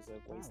 hours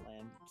of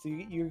Wasteland. So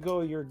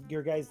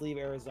your guys leave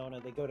Arizona,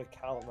 they go to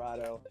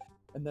Colorado,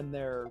 and then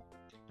they're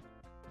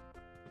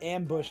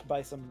ambushed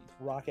by some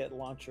rocket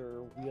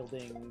launcher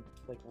wielding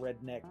like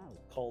redneck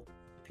cult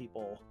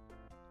people.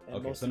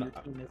 And most of your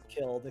team is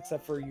killed,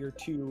 except for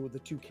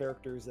the two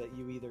characters that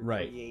you either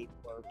create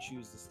or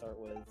choose to start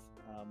with.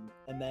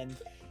 And then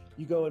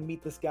you go and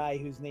meet this guy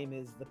whose name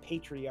is the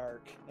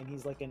Patriarch, and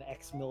he's like an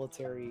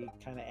ex-military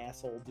kind of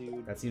asshole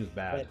dude. That seems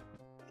bad. That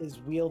is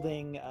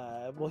wielding.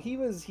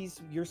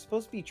 You're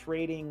supposed to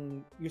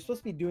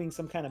be doing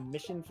some kind of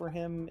mission for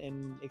him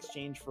in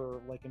exchange for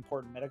like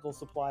important medical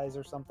supplies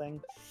or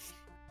something.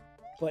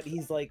 But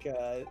he's like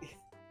the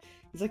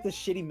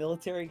shitty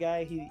military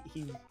guy.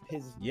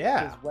 His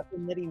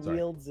weapon that he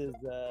wields is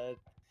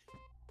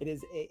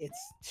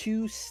it's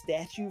two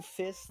statue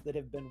fists that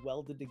have been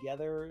welded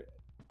together,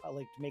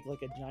 like to make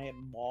like a giant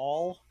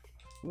maul.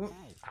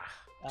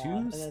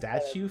 Two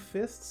statue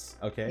fists?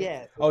 Okay.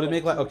 Yeah. To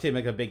make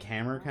make a big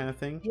hammer kind of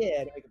thing?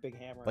 Yeah, to make a big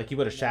hammer. Like you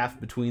put a shaft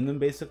between them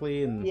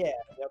basically, and yeah,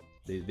 yep.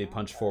 They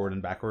punch forward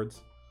and backwards.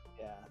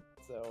 Yeah.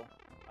 So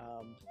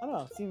I don't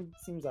know,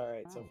 seems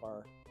alright so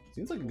far.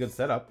 Seems like a good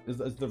setup. Is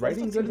the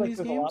writing good in these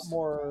games? A lot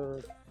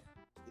more.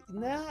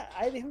 Nah,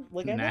 I didn't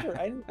I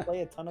didn't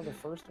play a ton of the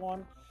first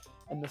one,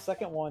 and the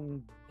second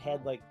one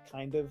had like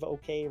kind of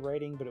okay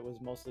writing, but it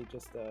was mostly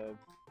just a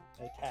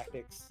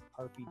tactics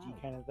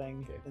RPG kind of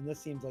thing. Okay. And this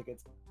seems like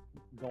it's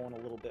going a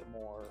little bit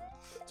more.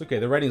 It's okay.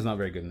 The writing's not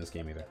very good in this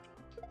game either.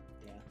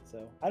 Yeah.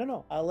 So I don't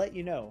know. I'll let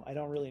you know. I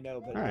don't really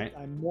know, but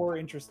I'm more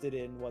interested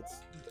in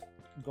what's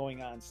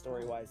going on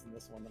story-wise in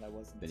this one than I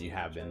was than you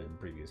have been in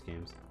previous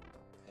games.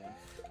 Yeah.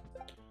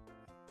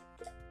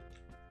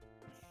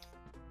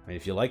 I mean,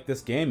 if you like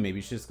this game, maybe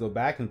you should just go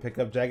back and pick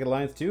up Jagged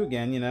Alliance 2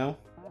 again, you know?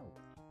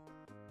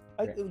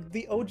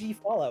 The OG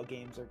Fallout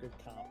games are good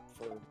comp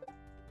for...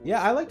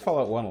 Yeah, I liked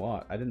Fallout 1 a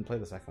lot. I didn't play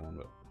the second one,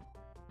 but...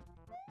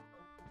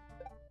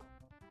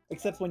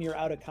 Except when you're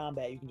out of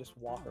combat, you can just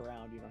walk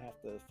around. You don't have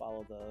to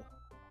follow the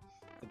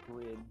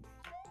grid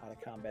out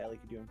of combat like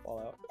you do in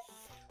Fallout.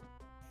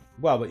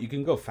 Well, but you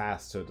can go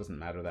fast, so it doesn't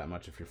matter that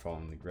much if you're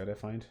following the grid, I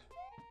find.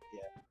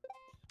 Yeah.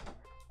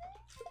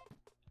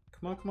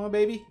 Come on,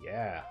 baby.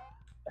 Yeah.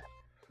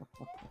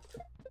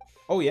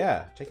 Oh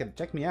yeah,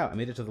 check me out. I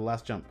made it to the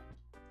last jump.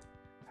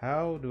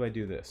 How do I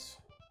do this?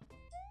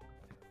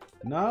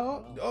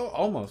 No. Oh,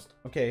 almost.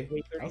 Okay.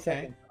 Wait 30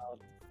 seconds. I'll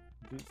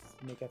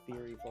make a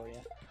theory for you.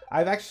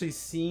 I've actually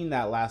seen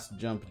that last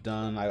jump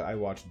done. I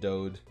watched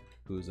Dode,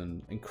 who's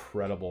an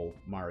incredible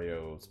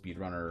Mario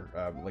speedrunner,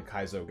 like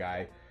Kaizo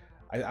guy.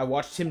 I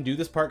watched him do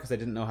this part because I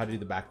didn't know how to do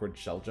the backward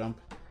shell jump,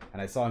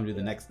 And I saw him do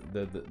the next.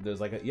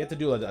 There's like you have to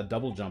do a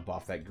double jump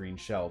off that green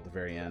shell at the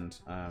very end,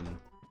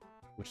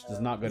 which does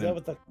not go. Is that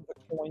what the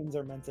coins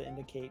are meant to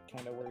indicate?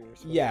 Kind of where you're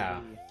supposed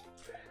to be?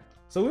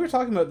 So we were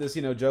talking about this,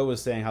 you know, Joe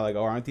was saying how, like,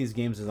 oh, aren't these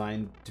games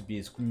designed to be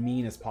as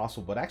mean as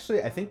possible? But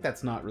actually, I think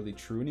that's not really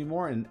true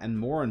anymore. And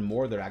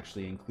more they're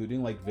actually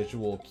including, like,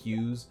 visual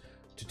cues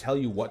to tell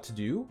you what to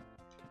do.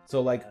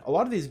 So, like, a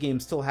lot of these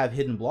games still have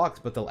hidden blocks,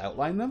 but they'll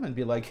outline them and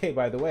be like, hey,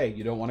 by the way,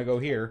 you don't want to go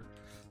here.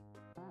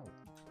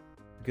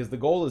 Because the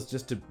goal is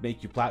just to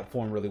make you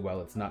platform really well.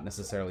 It's not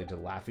necessarily to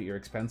laugh at your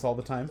expense all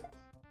the time.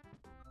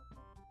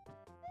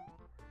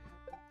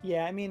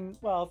 Yeah, I mean,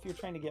 well, if you're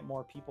trying to get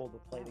more people to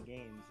play the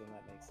games, then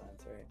that makes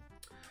sense, right?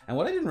 And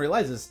what I didn't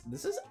realize is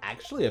this is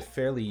actually a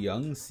fairly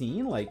young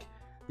scene. Like,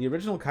 the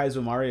original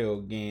Kaizo Mario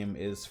game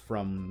is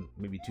from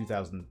maybe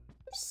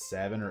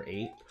 2007 or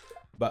 8.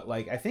 But,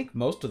 like, I think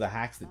most of the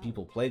hacks that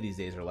people play these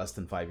days are less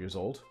than 5 years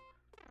old.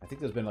 I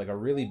think there's been, like, a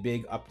really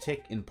big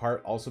uptick, in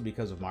part also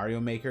because of Mario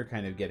Maker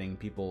kind of getting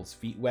people's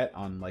feet wet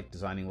on, like,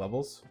 designing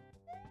levels.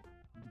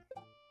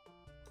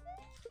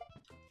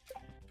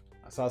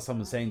 I saw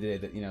someone saying today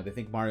that, you know, they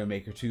think Mario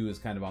Maker 2 is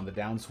kind of on the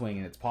downswing,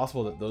 and it's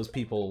possible that those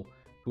people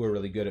who are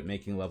really good at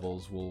making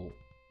levels will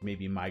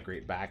maybe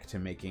migrate back to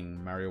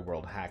making Mario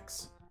World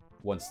hacks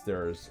once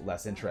there's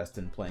less interest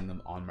in playing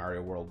them on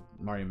Mario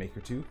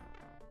Maker 2.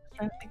 I'm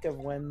trying to think of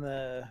when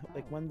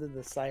did the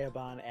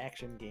Sayabon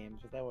action games,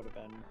 but that would have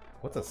been...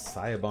 What's a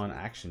Sayabon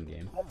action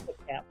game? That's the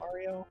Cat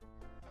Mario.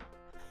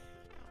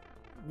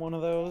 One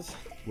of those.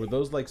 Were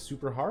those, like,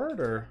 super hard,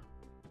 or...?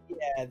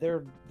 Yeah,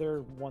 they're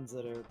ones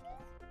that are...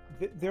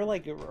 They're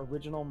like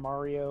original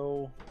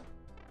Mario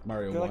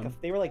 1.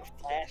 They were like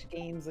Flash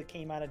games that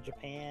came out of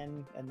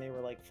Japan, and they were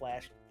like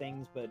Flash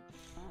things, but it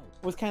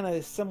was kind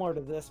of similar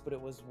to this, but it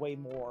was way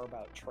more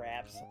about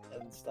traps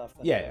and stuff.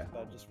 Than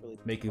about just really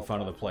making fun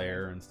of the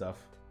player and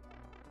stuff.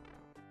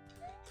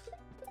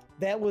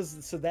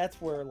 That's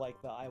where like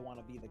the I Want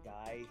to Be the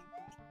Guy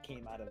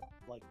came out of,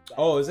 like.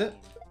 Oh, is it?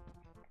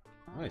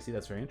 Oh, I see.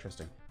 That's very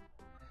interesting.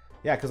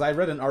 Yeah, because I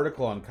read an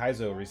article on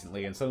Kaizo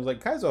recently, and someone was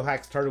like, Kaizo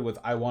hack started with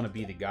I Want to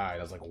Be the Guy. And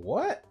I was like,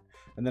 what?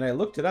 And then I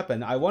looked it up,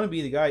 and I Want to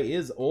Be the Guy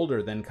is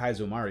older than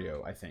Kaizo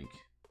Mario, I think.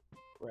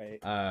 Right.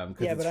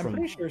 Yeah, but I'm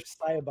pretty sure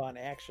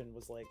Sayabon Action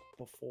was, like,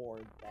 before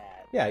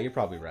that. Yeah, you're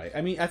probably right.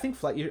 I mean, I think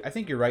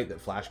you're right that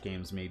Flash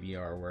games maybe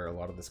are where a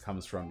lot of this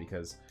comes from,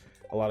 because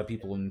a lot of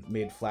people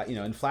made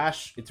in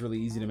Flash, it's really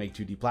easy to make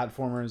 2D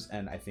platformers,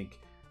 and I think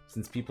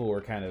since people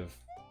were kind of...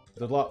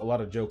 There's a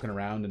lot of joking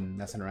around and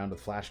messing around with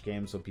Flash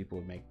games, so people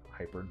would make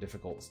hyper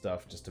difficult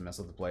stuff just to mess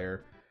with the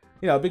player.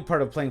 You know, a big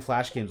part of playing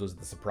Flash games was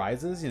the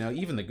surprises. You know,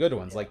 even the good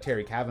ones, like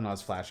Terry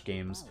Kavanagh's Flash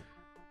games,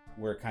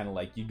 where kind of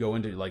like you go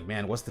into like,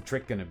 man, what's the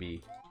trick gonna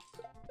be?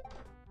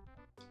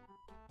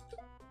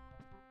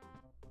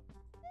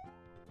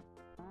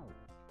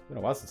 It's been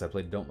a while since I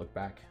played Don't Look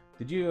Back.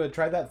 Did you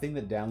try that thing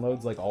that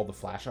downloads like all the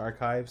Flash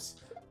archives?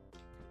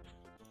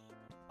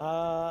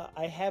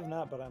 I have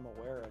not, but I'm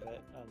aware of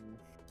it. I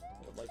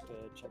would like to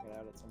check it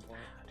out at some point.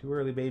 Too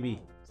early,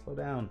 baby. Slow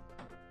down.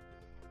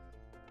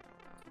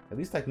 At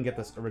least I can get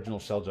this original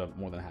shell jump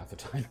more than half the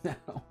time now.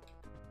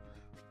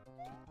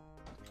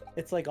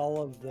 It's like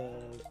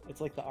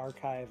it's like the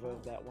archive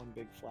of that one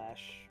big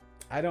Flash.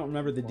 I don't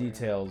remember the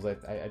details.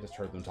 I just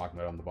heard them talking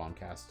about it on the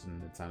Bombcast,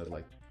 and it sounded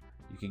like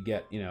you could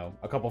get, you know,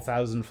 a couple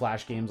thousand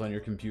Flash games on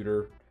your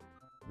computer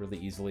really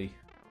easily.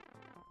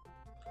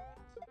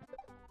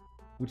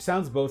 Which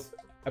sounds both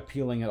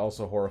appealing and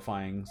also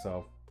horrifying,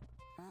 so...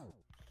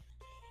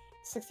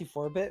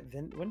 64-bit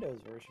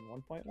Windows version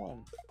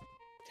 1.1.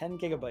 10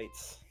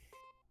 gigabytes.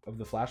 Of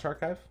the Flash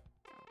archive?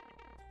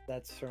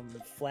 That's from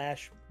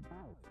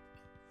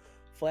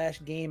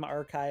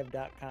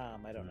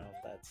flashgamearchive.com. I don't know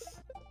if that's...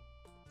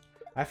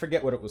 I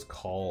forget what it was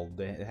called.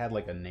 It had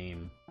like a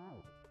name.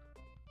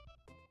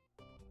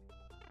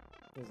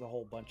 There's a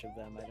whole bunch of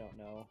them. I don't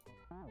know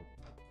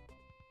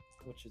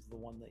which is the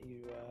one that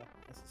you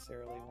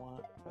necessarily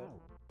want. But...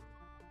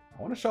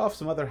 I want to show off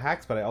some other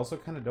hacks, but I also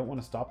kind of don't want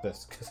to stop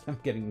this because I'm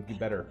getting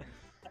better.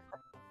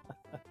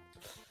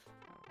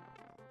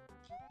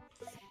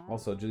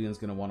 Also, Julian's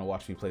going to want to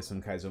watch me play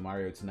some Kaizo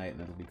Mario tonight,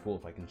 and it'll be cool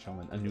if I can show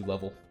him a new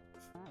level.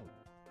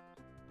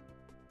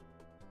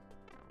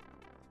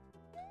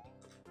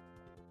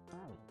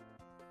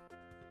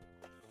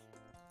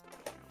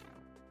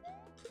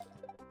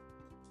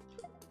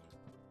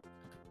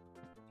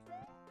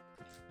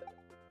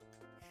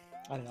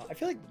 I don't know. I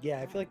feel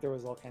like there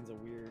was all kinds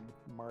of weird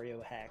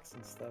Mario hacks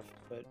and stuff,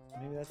 but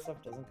maybe that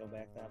stuff doesn't go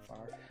back that far.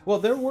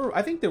 Well,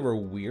 I think there were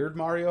weird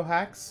Mario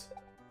hacks.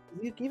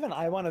 Even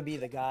I Want to Be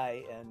the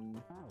Guy and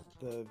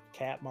the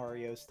Cat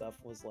Mario stuff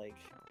was like,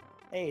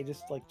 hey,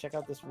 just like check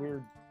out this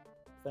weird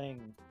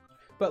thing.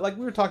 But like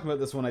we were talking about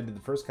this when I did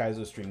the first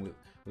Kaizo stream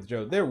with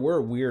Joe, there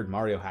were weird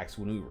Mario hacks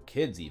when we were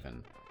kids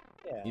even.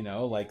 Yeah. You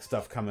know, like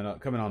stuff coming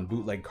on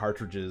bootleg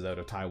cartridges out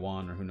of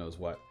Taiwan or who knows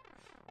what.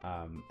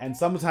 And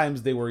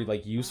sometimes they were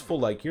like useful,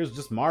 like here's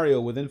just Mario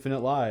with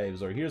infinite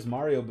lives, or here's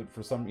Mario but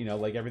for some, you know,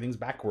 like everything's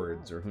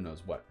backwards or who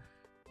knows what.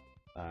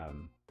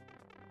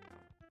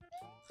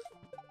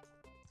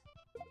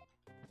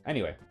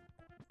 Anyway,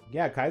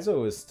 yeah,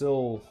 Kaizo is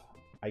still,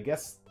 I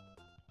guess,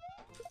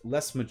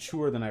 less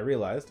mature than I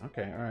realized.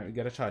 Okay, all right, we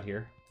got a shot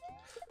here.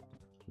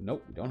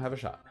 Nope, we don't have a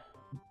shot.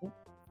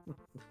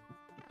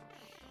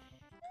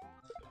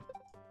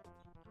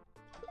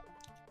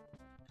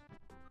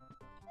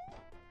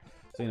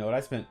 So you know what I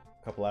spent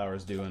a couple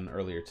hours doing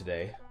earlier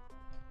today?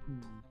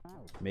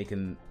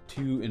 Making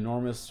 2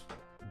 enormous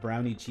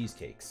brownie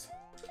cheesecakes.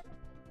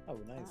 Oh,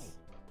 nice.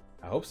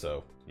 I hope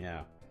so.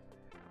 Yeah.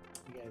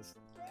 You guys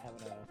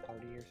having a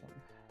party or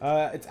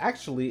something? It's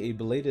actually a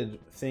belated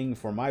thing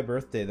for my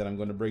birthday that I'm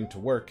going to bring to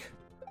work,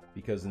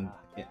 because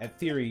the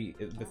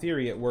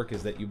theory at work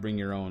is that you bring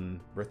your own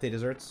birthday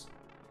desserts.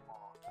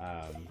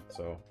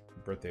 So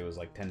birthday was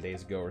like 10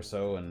 days ago or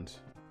so, and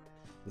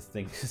this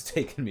thing has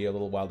taken me a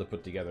little while to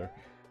put together.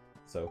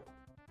 So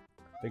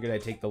figured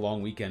I'd take the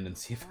long weekend and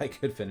see if I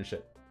could finish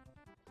it.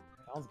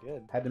 Sounds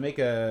good. Had to make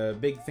a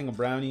big thing of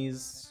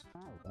brownies.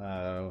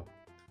 I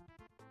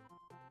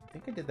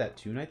think I did that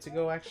 2 nights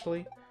ago,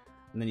 actually.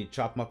 And then you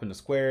chop them up into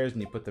squares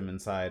and you put them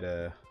inside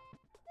a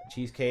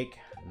cheesecake.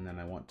 And then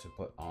I want to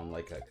put on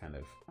like a kind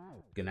of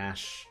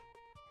ganache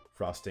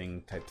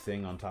frosting type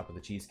thing on top of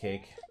the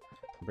cheesecake.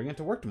 Bring it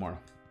to work tomorrow.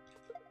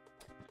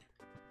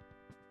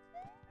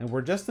 And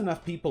we're just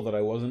enough people that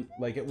I wasn't,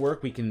 like at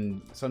work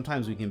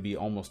sometimes we can be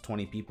almost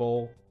 20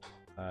 people.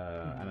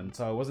 And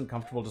so I wasn't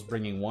comfortable just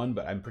bringing 1,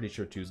 but I'm pretty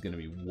sure 2 is going to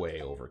be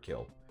way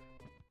overkill.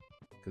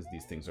 Because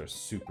these things are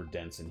super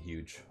dense and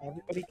huge.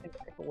 Everybody can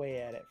pick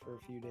away at it for a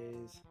few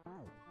days.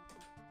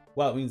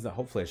 Well, it means that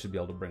hopefully I should be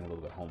able to bring a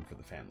little bit home for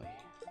the family.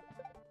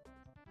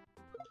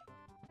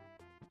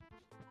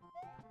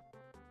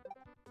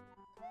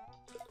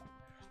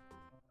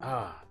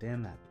 Ah,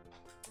 damn that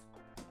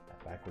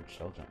backward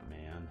shell jump,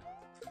 man.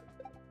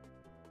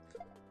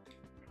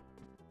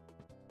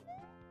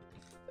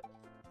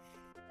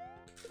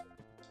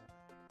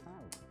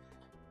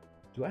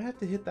 Do I have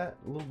to hit that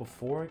a little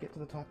before I get to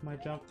the top of my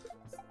jump?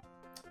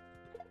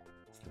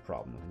 That's the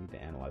problem. I need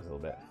to analyze a little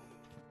bit.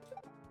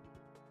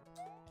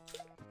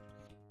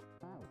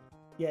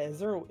 Yeah, is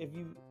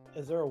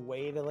there a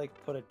way to like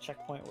put a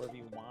checkpoint wherever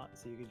you want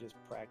so you could just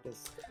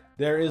practice?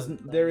 There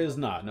is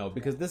not, no,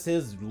 because this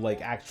is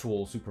like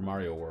actual Super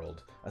Mario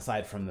World,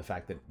 aside from the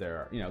fact that there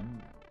are, you know,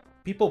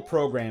 people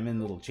program in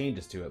little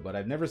changes to it, but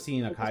I've never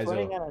seen a Kaizo.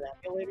 Running on an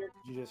emulator,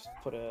 could you just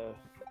put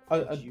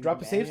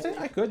drop a save state?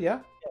 I could, yeah.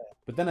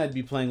 But then I'd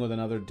be playing with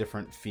another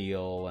different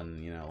feel,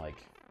 and you know, like.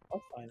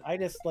 That's fine. I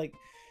just like,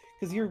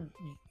 because you're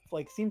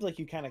like, seems like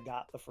you kind of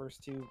got the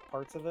first 2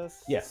 parts of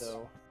this. Yes.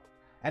 So.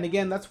 And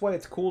again, that's why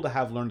it's cool to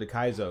have Learn to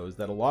Kaizo, is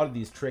that a lot of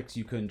these tricks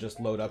you can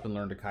just load up and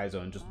Learn to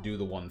Kaizo and just do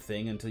the one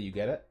thing until you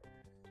get it.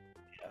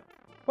 Yeah.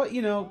 But,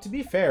 you know, to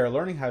be fair,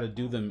 learning how to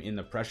do them in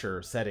the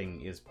pressure setting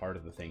is part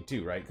of the thing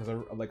too, right?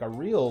 Because like a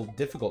real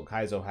difficult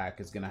Kaizo hack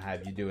is going to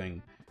have you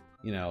doing,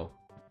 you know,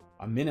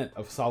 a minute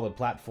of solid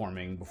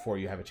platforming before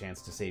you have a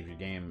chance to save your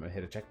game and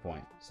hit a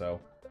checkpoint. So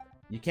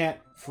you can't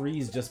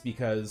freeze just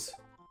because...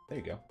 There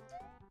you go.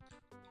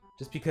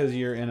 Just because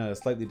you're in a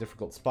slightly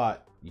difficult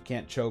spot, you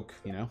can't choke,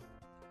 you know?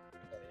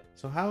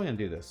 So how are we going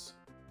to do this?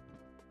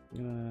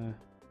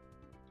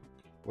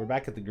 We're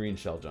back at the green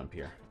shell jump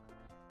here.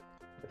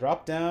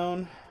 Drop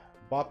down,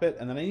 bop it,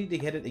 and then I need to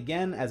hit it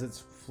again as it's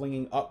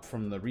flinging up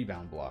from the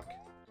rebound block.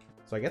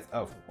 So I guess...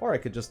 Oh, or I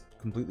could just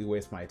completely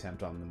waste my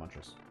attempt on the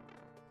munchers.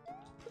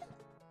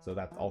 So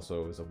that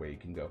also is a way you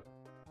can go.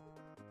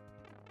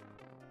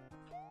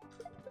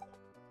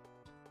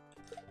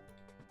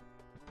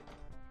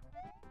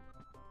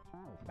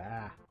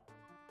 Bah.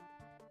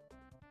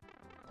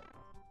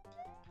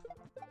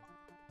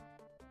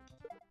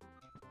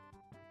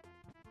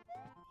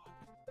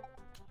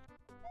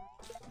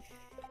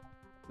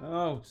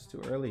 Oh, it's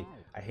too early.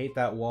 I hate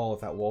that wall. If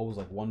that wall was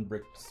like 1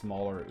 brick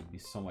smaller, it would be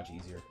so much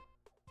easier.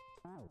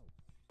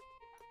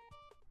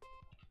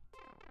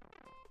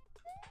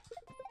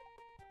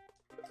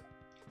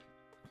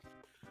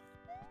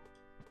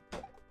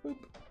 Boop.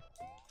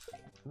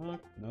 Oh,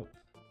 nope.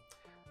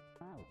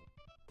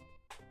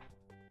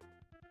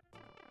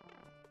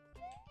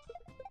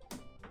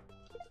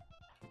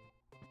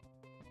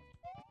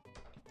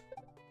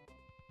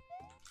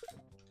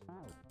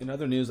 In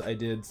other news, I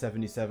did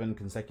 77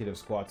 consecutive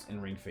squats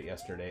in Ring Fit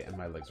yesterday, and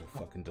my legs are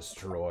fucking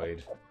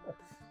destroyed.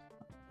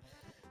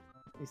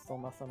 You still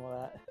messing with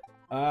that?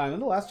 I'm in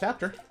the last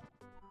chapter.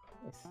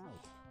 Nice.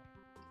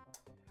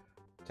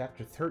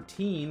 Chapter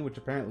 13, which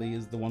apparently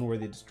is the one where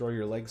they destroy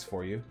your legs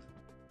for you.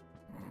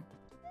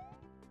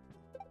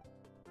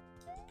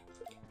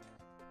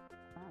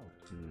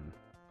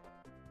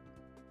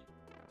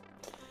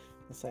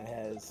 This site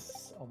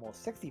has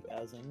almost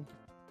 60,000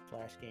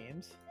 Flash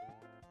games.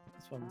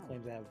 This one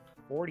claims to have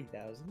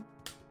 40,000.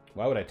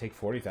 Why would I take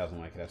 40,000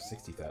 when I could have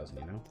 60,000,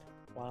 you know?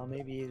 Well,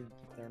 maybe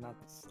they're not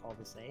all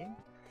the same.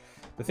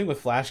 The thing with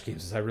Flash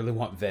games is I really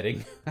want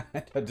vetting.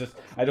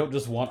 I don't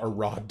just want a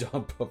raw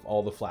dump of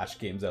all the Flash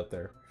games out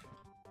there.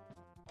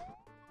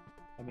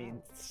 I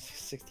mean,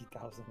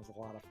 60,000 is a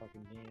lot of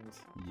fucking games.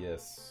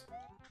 Yes.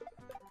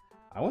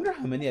 I wonder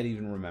how many I'd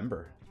even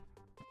remember.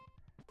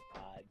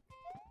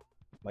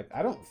 Like,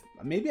 I don't...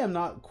 Maybe I'm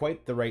not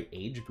quite the right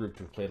age group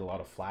to have played a lot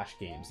of Flash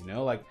games, you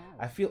know? Like,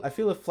 I feel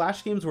if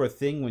Flash games were a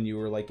thing when you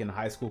were, like, in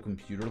high school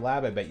computer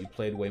lab, I bet you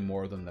played way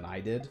more of them than I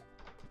did.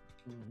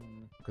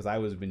 Because I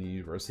was in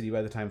university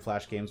by the time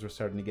Flash games were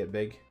starting to get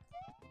big.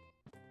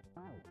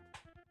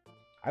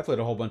 I played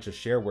a whole bunch of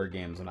shareware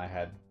games when I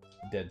had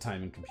dead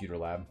time in computer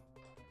lab.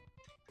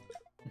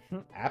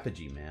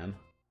 Apogee, man.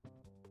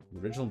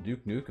 Original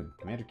Duke Nukem.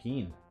 Commander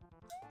Keen.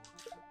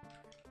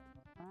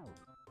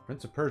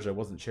 Prince of Persia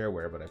wasn't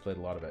shareware, but I played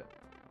a lot of it.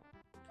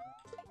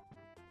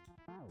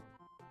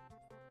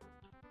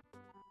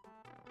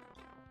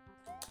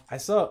 I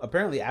saw,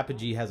 apparently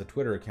Apogee has a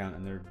Twitter account,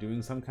 and they're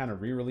doing some kind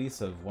of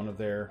re-release of one of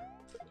their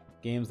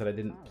games that I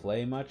didn't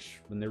play much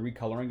when they're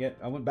recoloring it.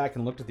 I went back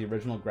and looked at the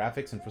original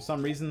graphics, and for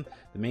some reason,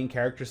 the main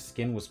character's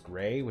skin was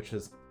gray, which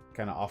is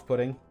kind of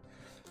off-putting.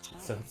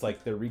 So it's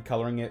like they're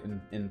recoloring it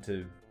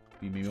into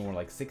be maybe more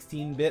like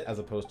 16-bit as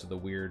opposed to the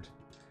weird...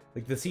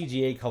 Like, the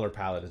CGA color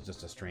palette is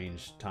just a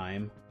strange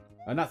time.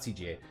 Not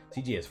CGA.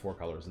 CGA is 4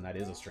 colors, and that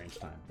is a strange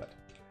time, but...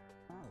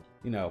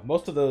 You know,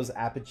 most of those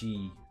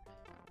Apogee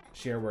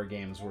shareware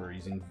games were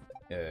using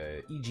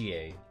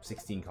EGA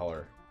 16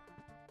 color.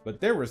 But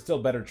there were still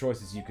better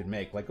choices you could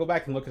make. Like, go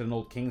back and look at an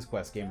old King's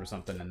Quest game or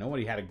something, and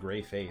nobody had a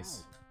gray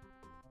face.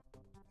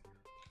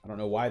 I don't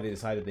know why they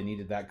decided they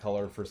needed that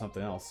color for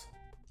something else.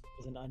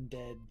 As an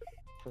undead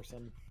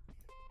person.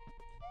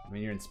 I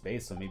mean, you're in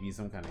space, so maybe he's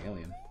some kind of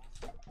alien.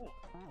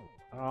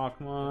 Oh,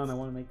 come on, I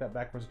want to make that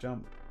backwards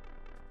jump.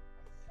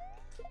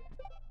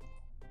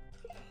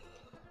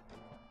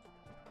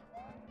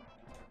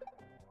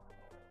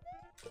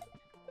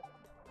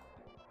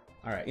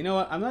 Alright, you know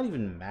what? I'm not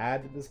even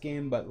mad at this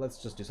game, but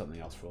let's just do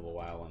something else for a little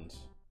while. And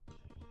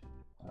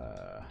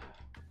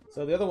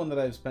so the other one that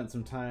I've spent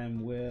some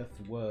time with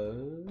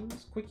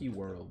was Quickie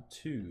World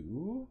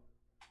 2,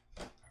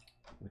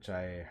 which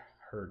I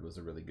heard was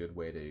a really good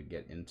way to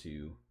get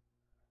into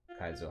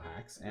Kaizo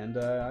hacks. And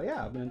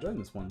yeah, I've been enjoying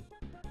this one.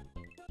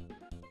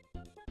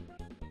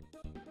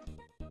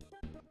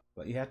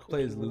 But you have to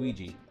play as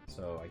Luigi,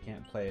 so I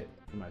can't play it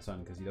for my son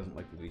because he doesn't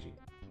like Luigi.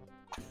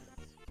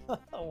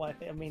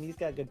 I mean, he's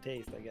got good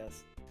taste, I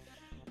guess.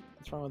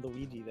 What's wrong with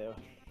Luigi, though?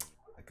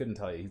 I couldn't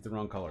tell you. He's the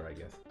wrong color, I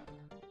guess.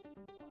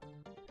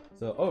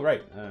 So, oh,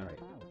 right. Alright.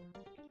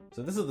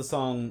 So this is the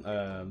song,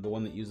 the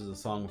one that uses a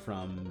song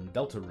from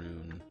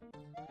Deltarune,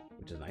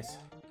 which is nice.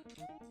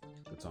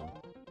 Good song.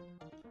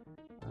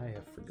 I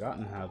have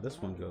forgotten how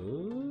this one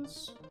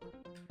goes.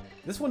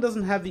 This one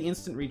doesn't have the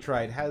instant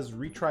retry. It has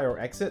retry or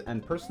exit,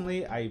 and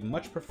personally, I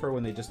much prefer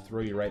when they just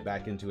throw you right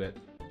back into it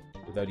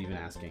without even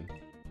asking.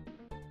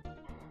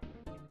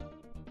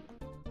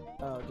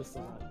 Oh, just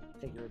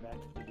take you right back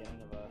to the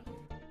beginning of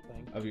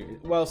a thing.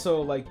 Well,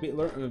 so like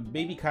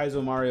Baby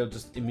Kaizo Mario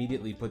just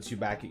immediately puts you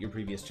back at your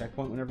previous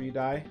checkpoint whenever you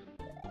die.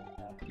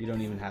 You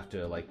don't even have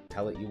to like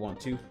tell it you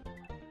want to.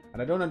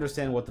 And I don't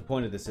understand what the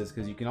point of this is,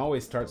 because you can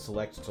always start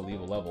select to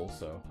leave a level,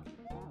 so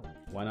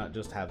why not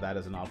just have that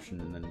as an option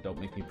and then don't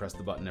make me press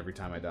the button every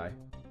time I die?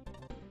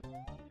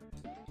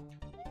 It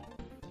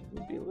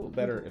would be a little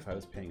better if I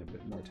was paying a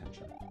bit more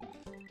attention.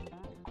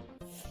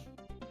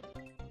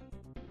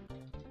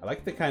 I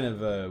like the kind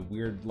of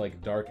weird,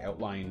 like, dark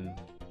outline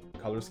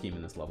color scheme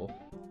in this level.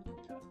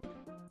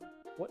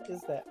 What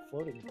is that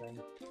floating thing?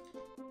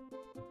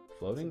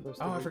 Floating?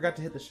 Oh, I forgot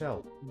to hit the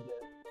shell. The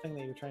thing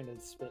that you're trying to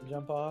spin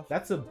jump off?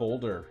 That's a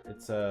boulder.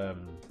 It's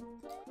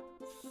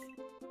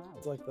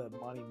like the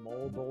Monty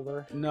Mole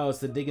boulder? No, it's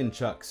the Dig and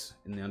Chucks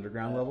in the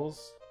underground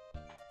levels.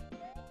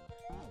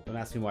 Don't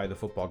ask me why the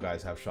football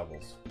guys have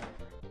shovels.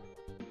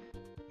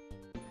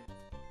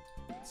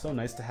 It's so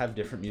nice to have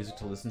different music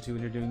to listen to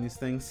when you're doing these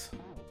things.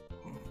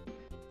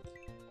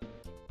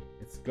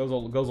 It goes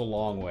a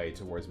long way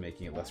towards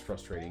making it less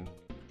frustrating.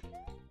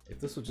 If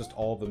this was just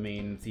all the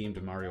main theme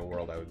to Mario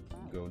World, I would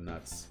go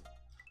nuts.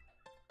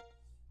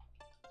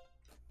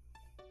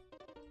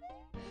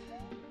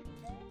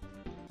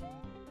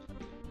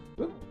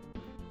 Whoop.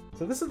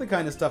 So this is the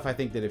kind of stuff I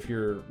think that if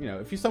you're,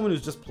 if you're someone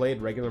who's just played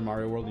regular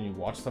Mario World and you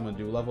watch someone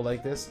do a level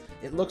like this,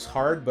 it looks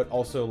hard, but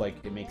also, like,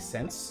 it makes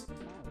sense.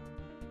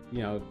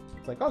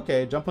 It's like,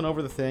 okay, jumping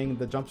over the thing,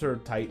 the jumps are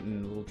tight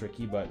and a little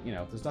tricky, but,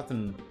 there's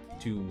nothing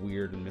too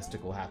weird and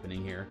mystical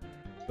happening here.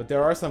 But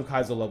there are some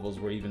Kaizo levels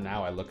where even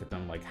now I look at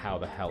them like, how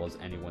the hell is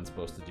anyone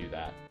supposed to do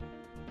that?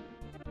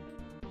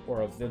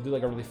 Or if they'll do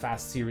like a really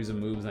fast series of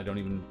moves and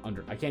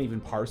I can't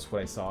even parse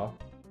what I saw.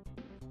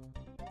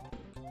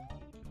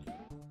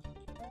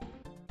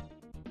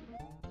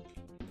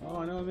 Oh,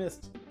 I know I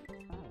missed.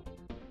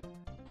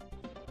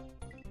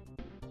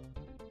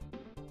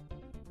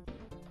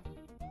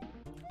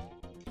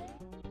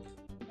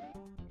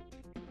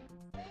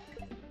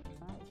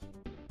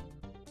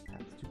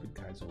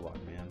 Kaizo log,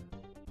 man.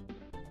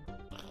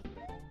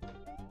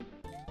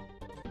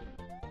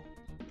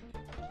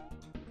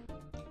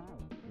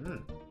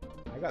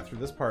 I got through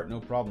this part no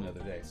problem the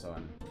other day, so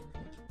I'm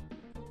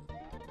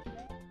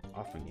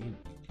off my game.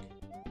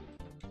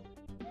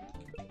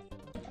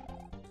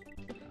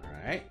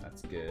 Alright,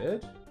 that's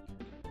good.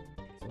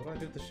 So what do I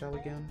do with the shell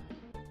again?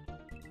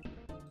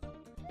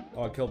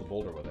 Oh, I killed the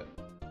boulder with it.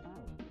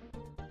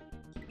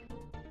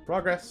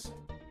 Progress.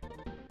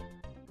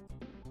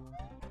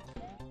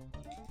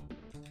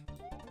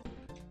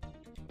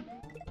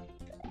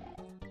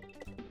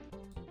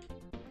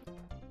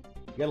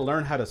 You gotta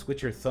learn how to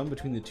switch your thumb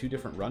between the two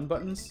different run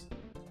buttons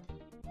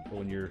for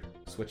when you're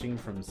switching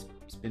from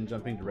spin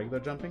jumping to regular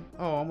jumping.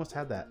 Oh, I almost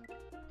had that.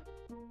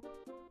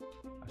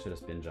 I should have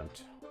spin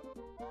jumped.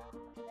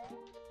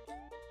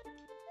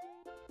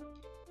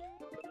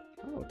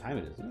 Oh, what time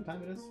it is. You know what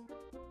time it is?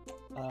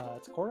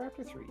 It's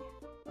 3:15.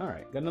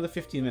 Alright, got another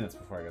 15 minutes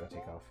before I gotta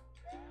take off.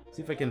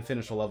 See if I can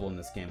finish a level in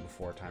this game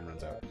before time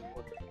runs out.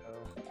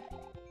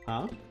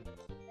 Huh?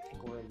 I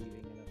think we're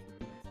leaving in a few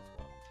minutes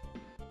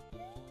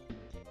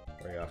as well.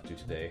 Where are you off to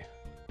today?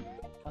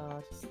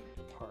 Just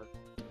the park.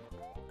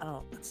 I don't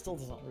know, it still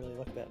doesn't really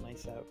look that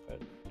nice out,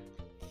 but...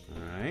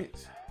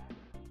 Alright.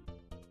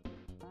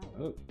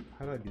 Oh,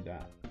 how do I do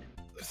that?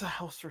 There's a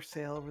house for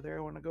sale over there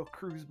I want to go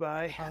cruise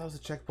by. Oh, that was a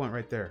checkpoint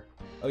right there.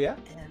 Oh, yeah?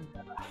 And,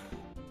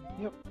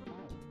 yep.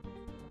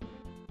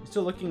 You're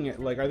still looking at,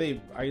 like, are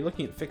you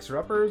looking at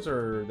fixer-uppers,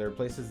 or are there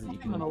places that you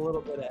can... a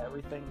little bit of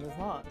everything.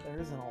 There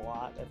isn't a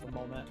lot at the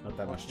moment. Not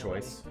that much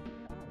choice.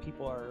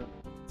 People are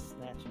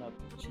snatching up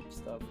cheap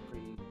stuff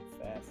pretty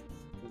fast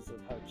because of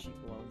how cheap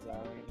loans are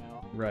right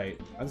now. Right.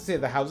 I'd say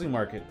the housing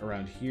market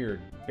around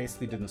here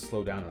basically didn't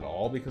slow down at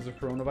all because of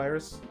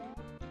coronavirus.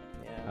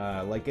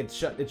 Yeah. Like, it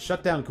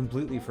shut down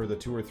completely for the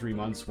 2 or 3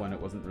 months when it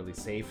wasn't really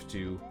safe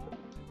to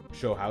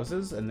show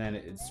houses, and then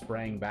it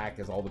sprang back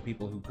as all the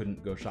people who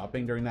couldn't go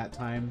shopping during that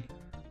time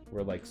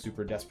were, like,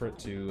 super desperate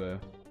to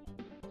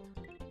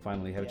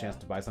finally have a chance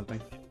to buy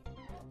something.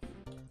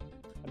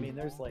 I mean,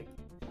 there's like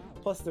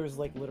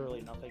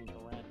literally nothing to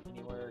rent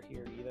anywhere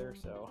here either,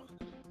 so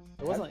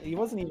it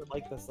wasn't even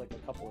like this like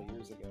a couple of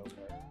years ago.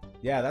 But...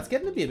 Yeah, that's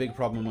getting to be a big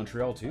problem in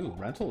Montreal too.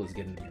 Rental is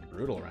getting to be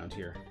brutal around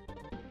here.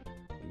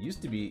 It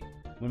used to be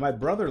when my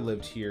brother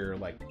lived here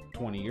like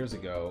 20 years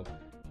ago.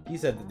 He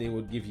said that they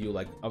would give you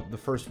like the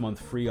first month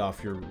free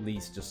off your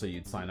lease just so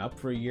you'd sign up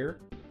for a year.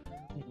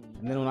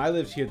 And then when I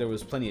lived here, there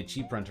was plenty of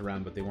cheap rent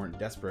around, but they weren't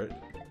desperate.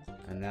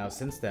 And now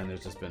since then,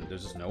 there's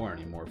just nowhere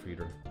anymore for you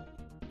to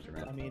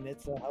rent. I mean,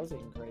 it's a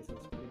housing crisis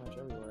pretty much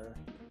everywhere.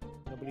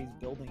 Nobody's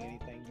building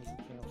anything because they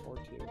can't afford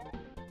to.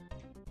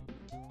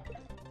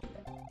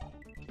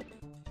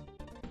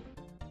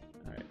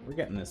 All right, we're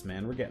getting this,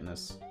 man. We're getting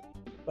this.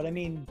 But I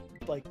mean,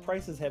 like,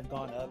 prices have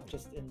gone up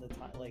just in the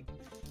time. Like,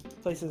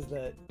 places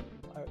that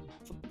are,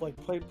 like,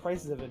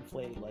 prices have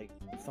inflated, like,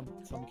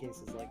 some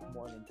cases, like,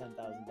 more than $10,000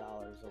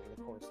 over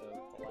the course of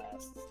the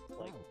last,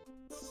 like,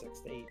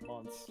 6 to 8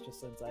 months, just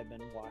since I've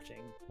been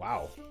watching.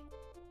 Wow.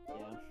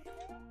 Yeah.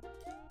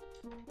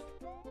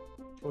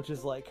 Which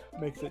is, like,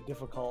 makes it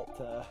difficult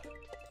to...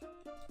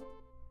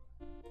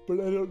 But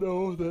I don't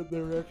know that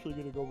they're actually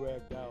going to go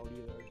back down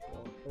either,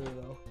 so I don't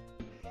know.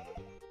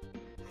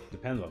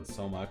 Depends on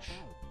so much.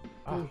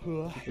 Ah,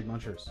 stupid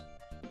munchers.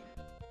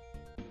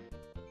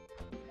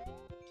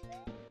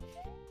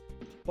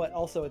 But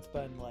also it's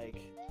been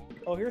like,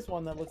 oh, here's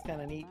one that looks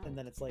kind of neat, and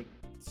then it's like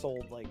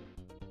sold like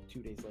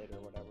 2 days later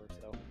or whatever.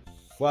 So.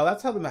 Well,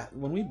 that's how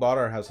when we bought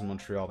our house in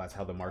Montreal, that's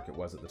how the market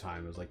was at the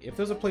time. It was like, if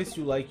there's a place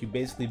you like, you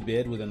basically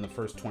bid within the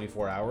first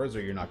 24 hours,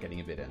 or you're not getting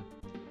a bid in.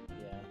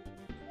 Yeah.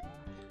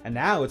 And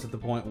now it's at the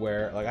point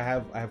where, like, I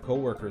have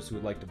coworkers who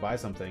would like to buy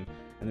something,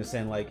 and they're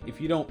saying, like,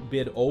 if you don't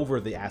bid over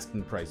the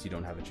asking price, you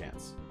don't have a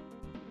chance.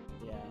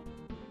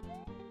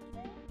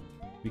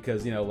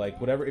 Because, you know,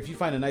 like, whatever, if you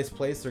find a nice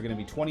place, there are going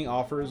to be 20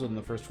 offers within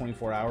the first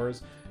 24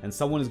 hours, and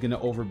someone is going to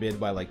overbid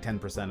by, like,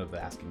 10% of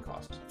the asking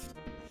cost.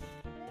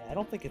 Yeah, I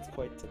don't think it's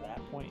quite to that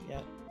point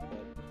yet,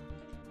 but...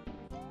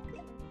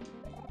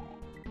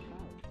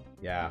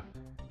 Yeah.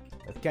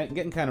 It's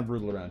getting kind of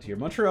brutal around here.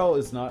 Montreal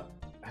has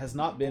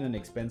not been an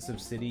expensive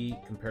city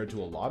compared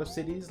to a lot of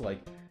cities. Like,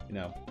 you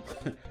know,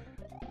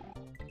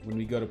 when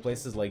we go to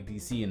places like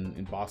DC and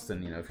in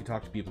Boston, you know, if you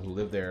talk to people who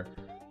live there,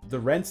 the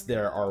rents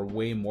there are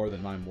way more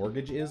than my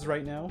mortgage is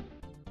right now.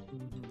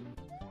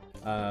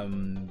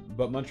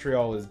 But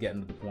Montreal is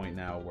getting to the point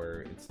now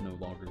where it's no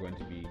longer going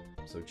to be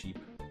so cheap.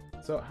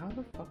 So how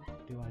the fuck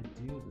do I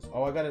do this?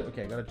 Oh, I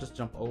gotta just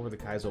jump over the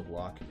Kaizo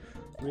block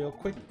real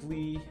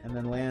quickly and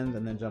then land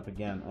and then jump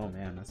again. Oh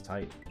man, that's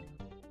tight.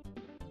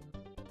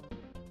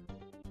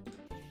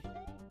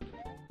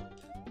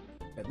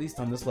 At least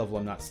on this level,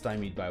 I'm not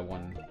stymied by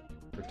one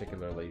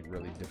particularly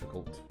really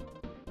difficult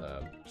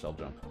shell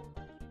jump.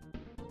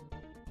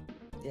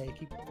 Yeah, you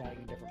keep dying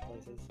in different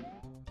places.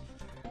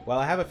 Well,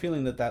 I have a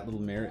feeling that that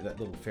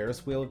little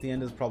Ferris wheel at the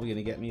end is probably going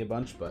to get me a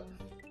bunch, but...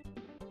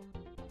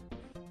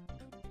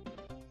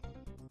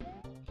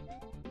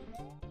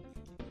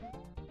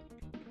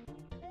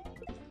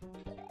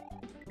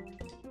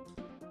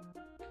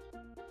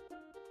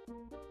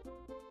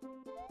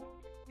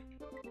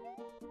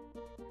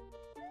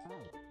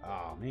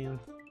 Oh, man.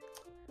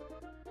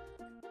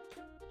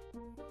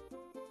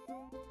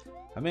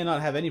 I may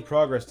not have any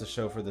progress to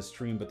show for this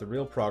stream, but the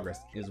real progress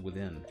is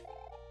within.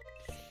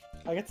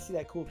 I got to see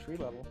that cool tree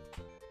level.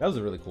 That was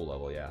a really cool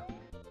level, yeah.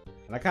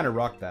 And I kind of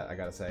rocked that, I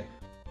gotta say.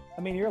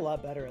 mean, you're a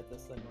lot better at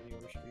this than when you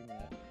were streaming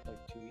it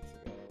like 2 weeks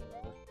ago or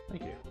whatever.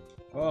 Thank you.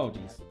 Oh,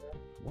 jeez.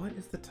 What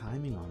is the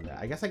timing on that?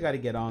 I guess I got to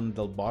get on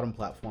the bottom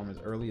platform as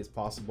early as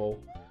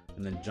possible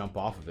and then jump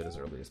off of it as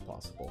early as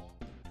possible.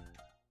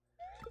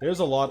 There's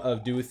a lot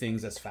of do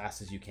things as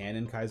fast as you can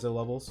in Kaizo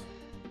levels.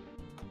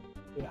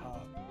 Yeah.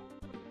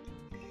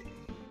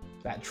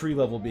 That tree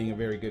level being a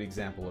very good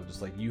example of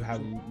just like you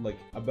have like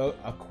about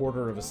a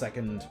quarter of a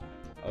second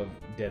of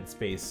dead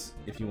space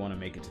if you want to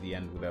make it to the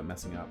end without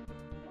messing up.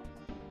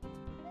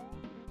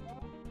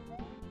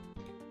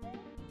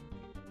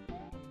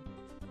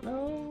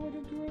 No, I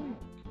didn't do it.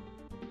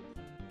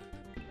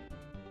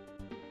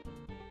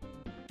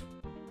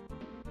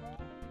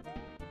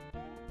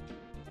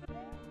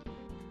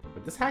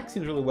 But this hack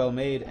seems really well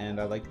made, and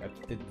I like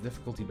the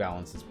difficulty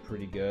balance is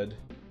pretty good,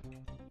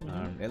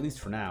 at least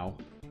for now.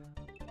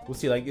 We'll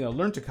see, like, you know,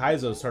 Learn to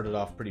Kaizo started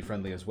off pretty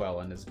friendly as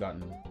well, and has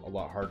gotten a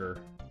lot harder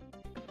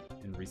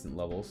in recent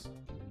levels.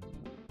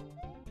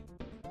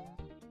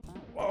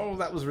 Oh,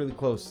 that was really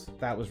close.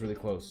 That was really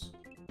close.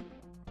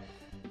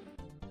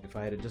 If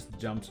I had just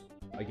jumped,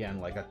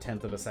 again, like a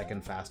 1/10 of a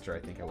second faster, I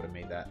think I would have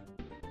made that.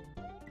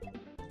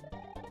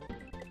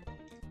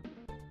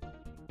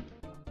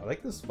 I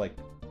like this, like,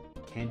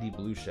 candy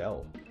blue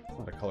shell. It's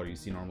not a color you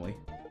see normally.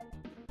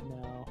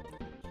 No.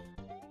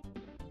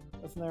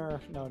 Isn't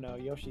there... No,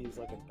 Yoshi's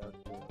like a dark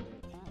blue.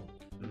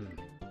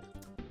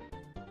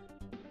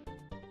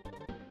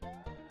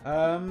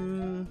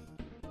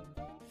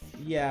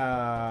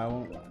 Yeah,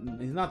 well,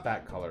 he's not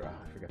that color. Oh,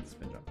 I forgot the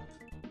spin jump.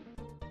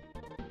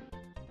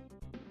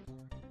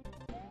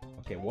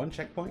 Okay, 1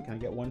 checkpoint. Can I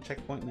get 1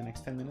 checkpoint in the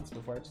next 10 minutes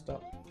before I have to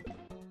stop?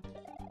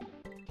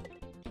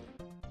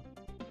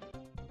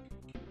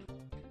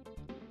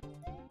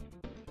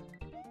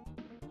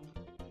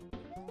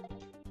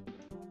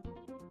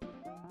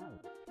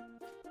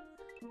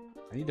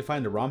 I need to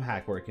find a ROM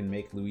hack where I can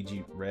make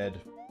Luigi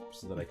red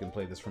so that I can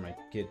play this for my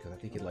kid, because I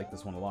think he'd like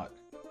this one a lot.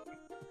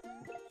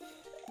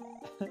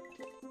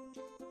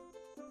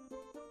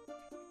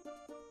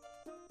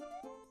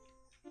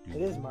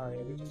 It is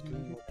Mario.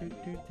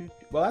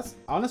 Well, that's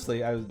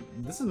honestly,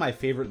 this is my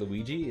favorite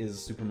Luigi, is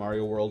Super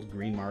Mario World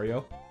Green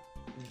Mario.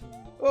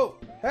 Oh,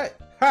 hey,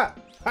 ha,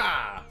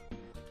 ha!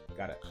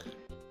 Got it.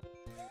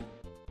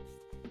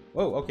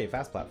 Whoa, okay,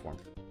 fast platform.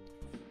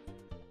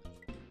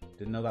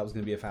 Didn't know that was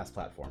going to be a fast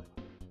platform.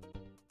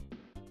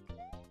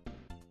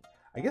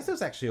 I guess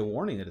there's actually a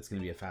warning that it's going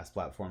to be a fast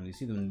platform. You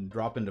see them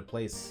drop into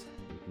place,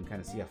 you can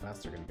kind of see how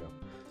fast they're going to go.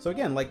 So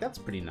again, like, that's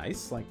pretty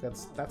nice. Like,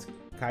 that's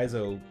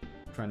Kaizo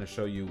trying to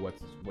show you what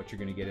you're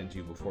going to get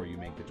into before you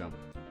make the jump.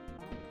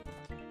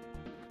 Okay,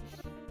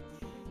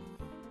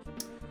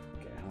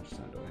 how much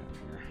time do I have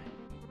here?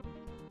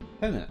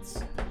 10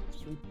 minutes.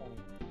 3:20.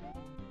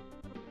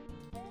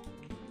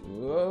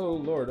 Whoa,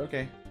 Lord,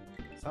 okay.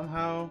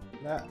 Somehow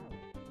that...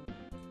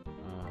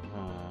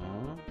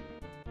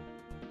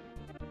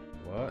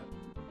 What?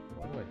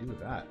 What do I do with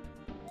that?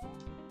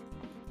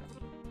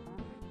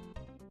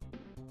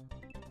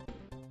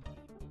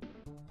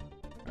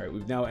 Alright,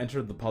 we've now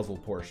entered the puzzle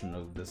portion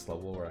of this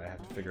level where I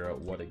have to figure out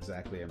what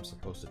exactly I'm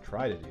supposed to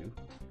try to do.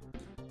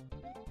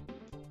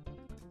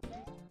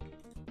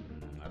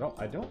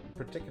 I don't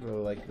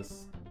particularly like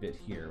this bit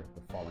here with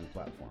the falling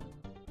platform.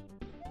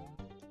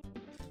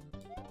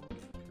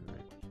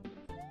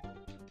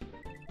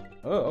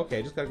 Oh,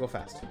 okay, just gotta go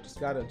fast.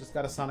 Just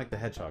gotta Sonic the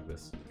Hedgehog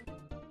this.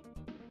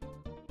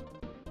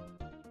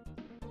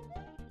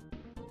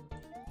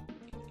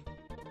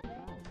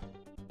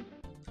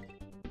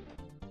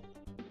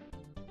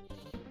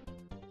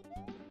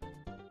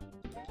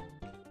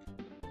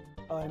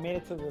 Oh, I made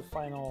it to the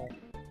final,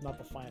 not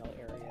the final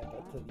area,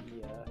 but to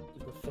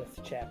the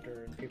 5th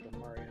chapter in Paper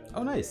Mario.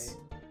 Oh, nice.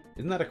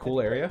 Isn't that a cool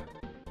area?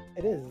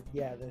 It is,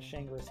 yeah, the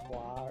Shangri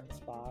Spa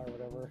or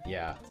whatever.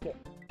 Yeah. It's good.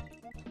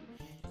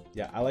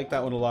 Yeah, I like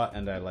that one a lot,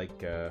 and I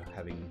like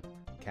having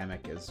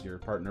Kamek as your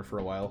partner for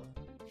a while.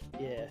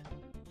 Yeah.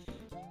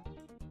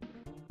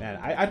 Man,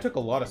 I took a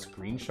lot of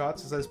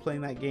screenshots as I was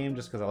playing that game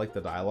just because I like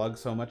the dialogue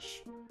so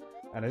much.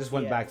 And I just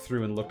went back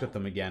through and looked at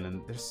them again,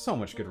 and there's so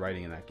much good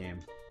writing in that game.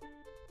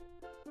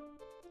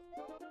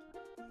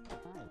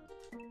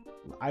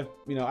 I've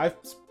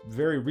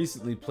very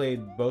recently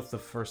played both the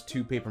first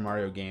 2 Paper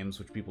Mario games,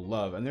 which people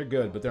love, and they're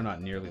good, but they're not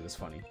nearly this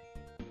funny.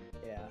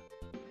 Yeah.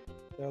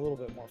 They're a little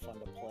bit more fun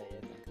to play, I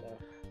think, though.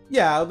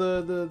 Yeah,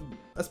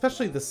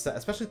 especially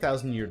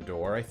 1000 Year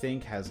Door, I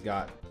think, has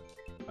got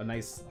a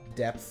nice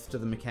depth to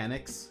the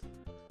mechanics.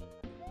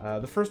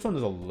 The first one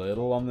is a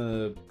little on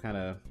the kind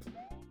of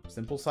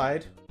simple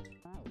side.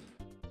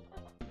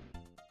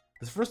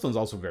 This first one's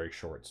also very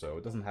short, so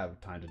it doesn't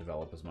have time to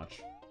develop as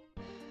much.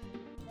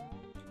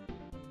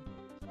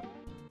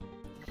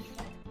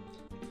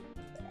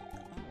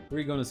 Who are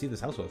you going to see this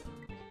house with?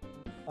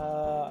 My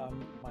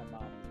mom and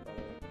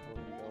brother.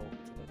 We're gonna go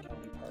to the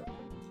county park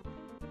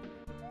and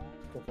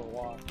go for a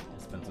walk.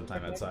 Spend some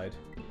time outside.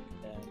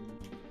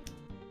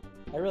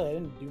 And I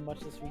didn't do much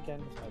this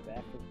weekend because my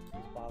back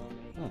was bothering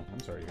me. Oh, I'm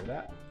sorry to hear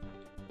that.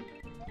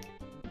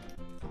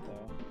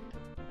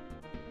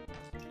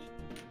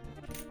 So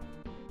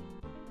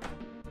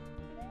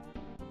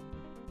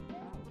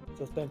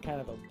So it's been kind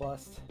of a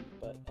bust,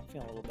 but I'm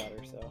feeling a little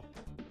better, so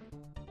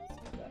let's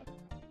see if that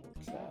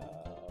works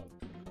out.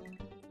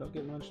 Don't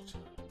get munched.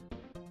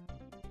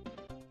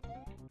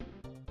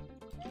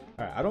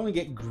 Alright, I don't want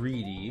to get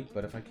greedy,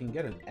 but if I can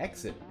get an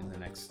exit in the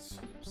next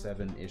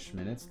 7-ish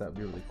minutes, that would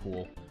be really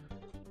cool.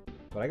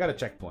 But I got a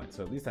checkpoint,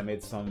 so at least I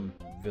made some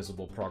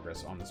visible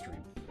progress on the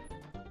stream.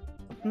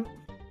 I'm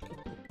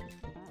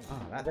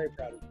very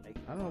proud of you.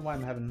 I don't know why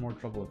I'm having more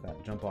trouble with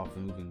that jump off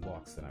the moving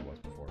blocks than I was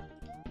before.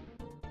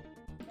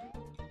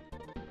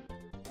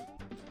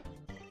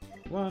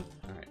 Come on.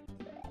 Alright.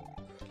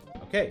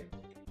 Okay.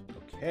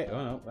 Okay.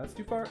 Oh no, that's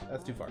too far.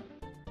 That's too far.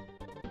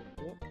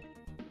 Yep.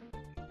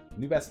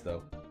 New best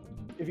though.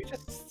 If you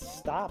just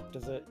stop,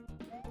 does it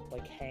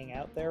like hang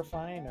out there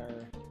fine,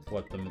 or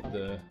what the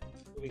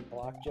moving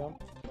block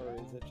jump, or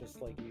is it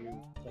just like you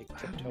like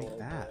tiptoe over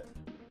that?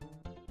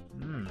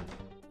 it?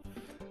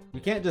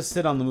 You can't just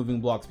sit on the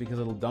moving blocks because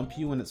it'll dump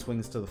you when it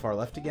swings to the far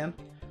left again.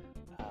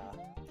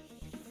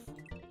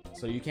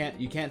 So you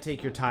can't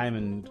take your time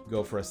and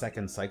go for a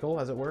second cycle,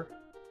 as it were.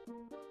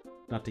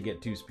 Not to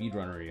get too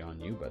speedrunnery on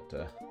you,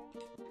 but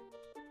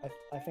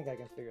I think I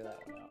can figure that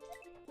one out.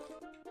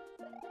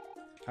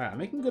 Alright, I'm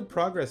making good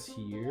progress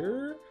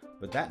here,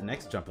 but that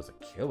next jump is a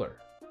killer.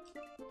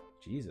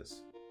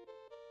 Jesus.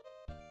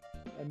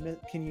 And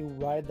can you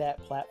ride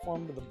that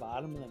platform to the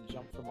bottom and then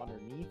jump from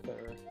underneath,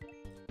 or?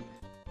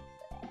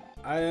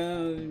 I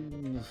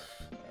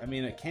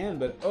mean, it can,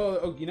 but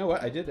oh, you know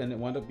what? I did, and it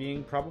wound up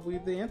being probably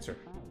the answer.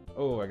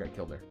 Oh, I got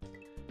killed there.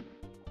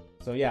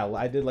 So yeah,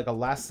 I did like a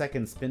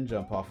last-second spin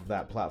jump off of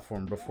that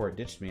platform before it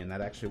ditched me, and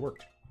that actually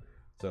worked.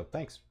 So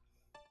thanks.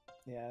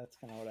 Yeah, that's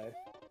kind of what I.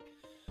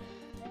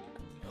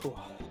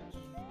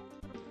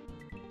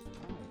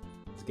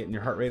 It's getting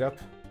your heart rate up.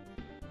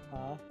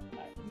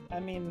 I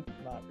mean,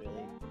 not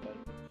really, but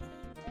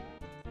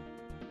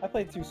I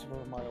played through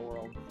Super Mario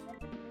World.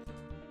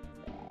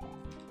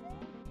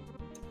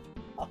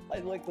 I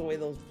like the way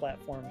those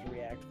platforms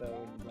react though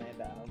when you land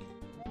down.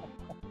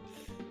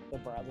 the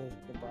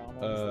brown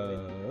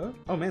ones.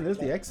 Oh man, there's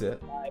the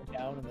exit. Dive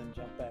down and then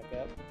jump back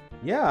up.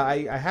 Yeah,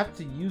 I have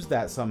to use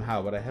that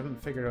somehow, but I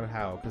haven't figured out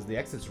how, because the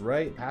exit's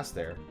right past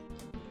there.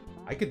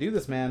 I could do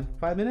this, man.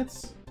 5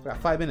 minutes? I've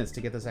got 5 minutes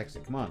to get this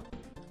exit. Come on.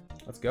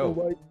 Let's go.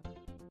 Oh,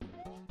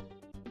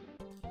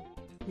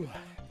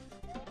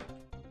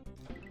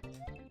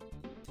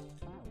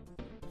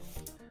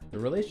 the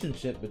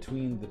relationship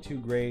between the two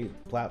gray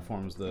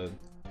platforms, the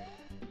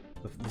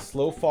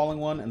slow falling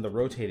one and the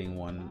rotating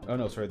one. Oh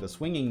no, sorry, the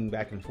swinging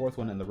back and forth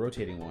one and the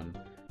rotating one.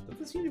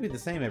 Doesn't seem to be the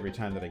same every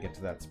time that I get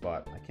to that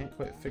spot. I can't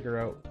quite figure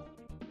out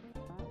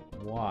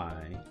why.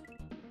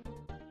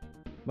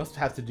 Must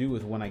have to do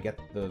with when I get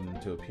them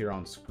to appear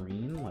on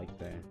screen, like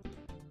they.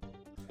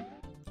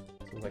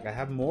 So like I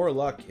have more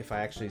luck if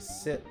I actually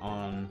sit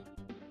on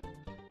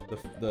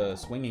the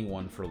swinging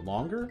one for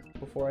longer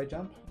before I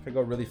jump. If I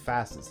go really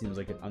fast, it seems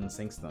like it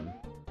unsyncs them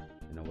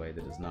in a way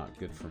that is not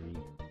good for me.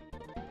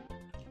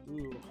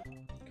 Ooh.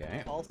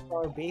 Okay.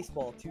 All-Star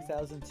Baseball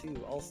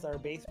 2002, All-Star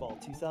Baseball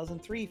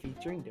 2003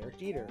 featuring Derek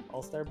Jeter,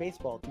 All-Star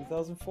Baseball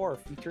 2004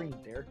 featuring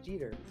Derek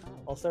Jeter,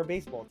 All-Star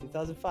Baseball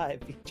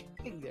 2005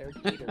 featuring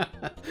Derek Jeter.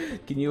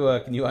 Can you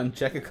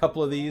uncheck a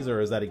couple of these,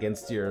 or is that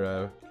against your?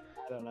 I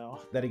don't know.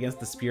 That against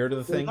the spirit of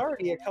the thing? There's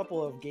already a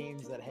couple of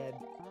games that had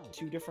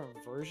 2 different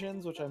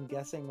versions, which I'm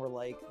guessing were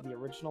like the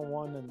original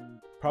one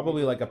and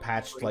probably like a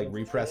patched like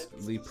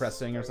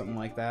repressing or something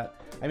like that.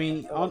 I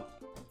mean,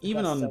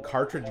 even on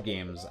cartridge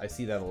games, I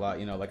see that a lot.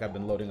 You know, like I've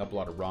been loading up a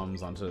lot of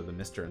ROMs onto the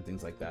Mister and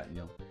things like that, and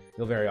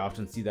you'll very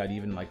often see that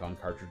even like on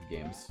cartridge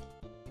games.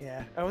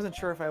 Yeah, I wasn't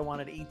sure if I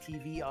wanted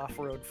ATV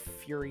Off-Road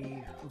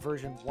Fury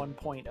version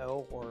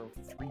 1.0 or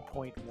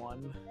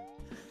 3.1.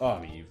 Oh,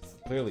 I mean,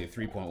 clearly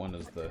 3.1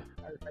 is the.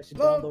 I should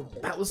download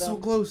that was so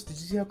close. Did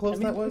you see how close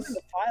that was?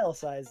 The file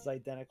size is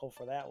identical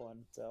for that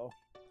one, so.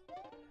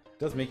 It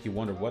does make you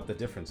wonder what the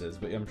difference is,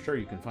 but I'm sure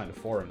you can find a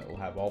forum that will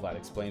have all that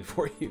explained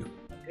for you.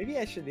 Maybe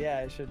I should. Yeah,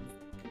 I should.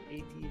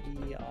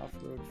 ATV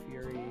Off-Road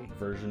Fury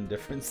version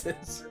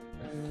differences.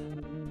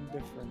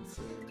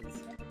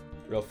 Differences.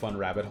 Real fun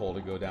rabbit hole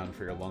to go down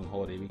for your long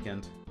holiday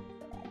weekend.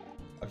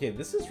 Okay,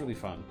 this is really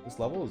fun. This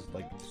level is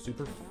like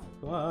super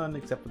fun,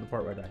 except for the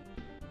part where I die.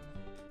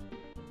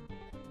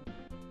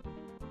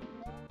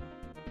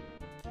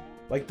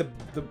 Like the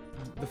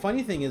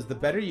funny thing is, the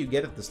better you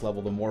get at this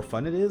level, the more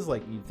fun it is.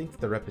 Like you'd think that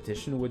the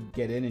repetition would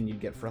get in and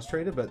you'd get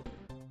frustrated, but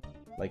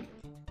like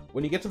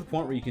when you get to the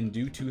point where you can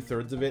do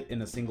 2/3 of it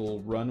in a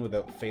single run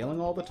without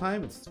failing all the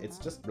time, it's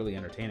just really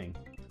entertaining.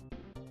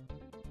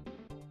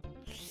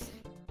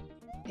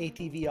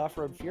 ATV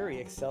Off-Road Fury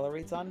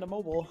accelerates onto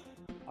mobile,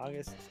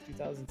 August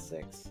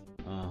 2006.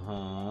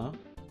 Uh-huh.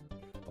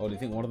 Oh, do you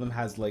think one of them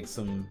has like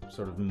some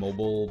sort of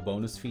mobile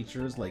bonus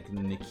features, like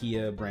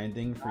Nokia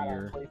branding for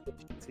your...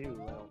 PlayStation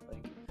 2, I don't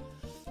think.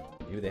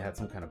 Maybe they had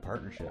some kind of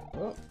partnership.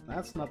 Oh,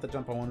 that's not the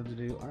jump I wanted to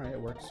do. Alright, it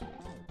works.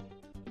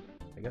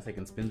 I guess I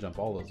can spin jump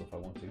all those if I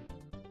want to.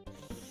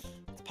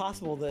 it's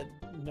possible that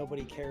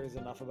nobody cares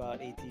enough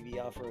about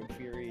ATV Off-Road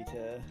Fury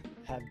to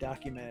have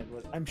documented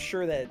what I'm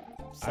sure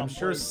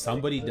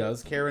somebody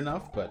does care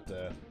enough, but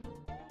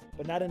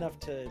not enough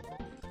to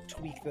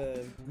tweak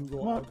the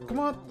Google algorithm. Come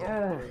on.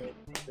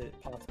 Is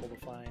it possible to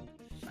find?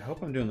 I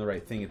hope I'm doing the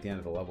right thing at the end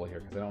of the level here,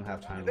 because I don't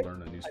have time to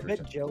learn a new script.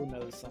 I bet Joe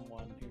knows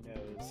someone who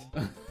knows.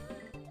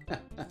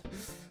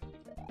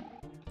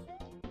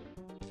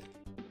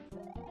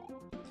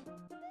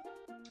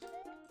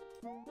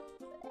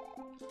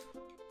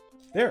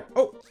 There.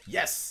 Oh,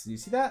 yes. You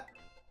see that?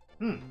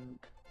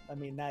 I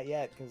mean, not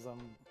yet, because I'm,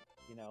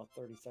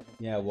 30 seconds.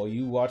 Yeah, well,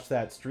 you watch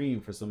that stream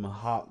for some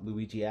hot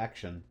Luigi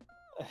action.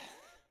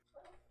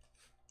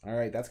 All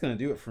right, that's gonna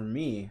do it for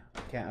me. I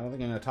don't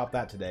think I'm gonna top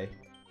that today.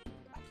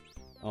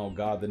 Oh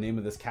God, the name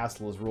of this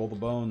castle is Roll the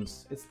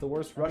Bones. It's the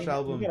worst Rush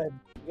album. You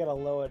gotta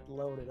load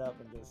it up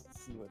and just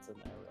see what's in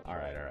there. All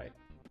right, all right.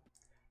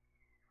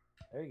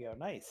 There you go.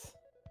 Nice.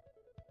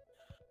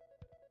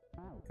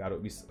 God, it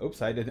would be.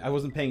 Oops, I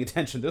wasn't paying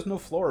attention. There's no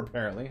floor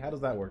apparently. How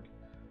does that work?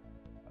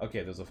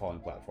 Okay, there's a falling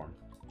platform.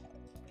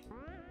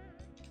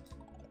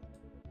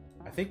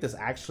 I think this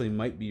actually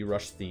might be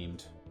Rush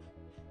themed.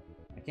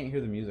 I can't hear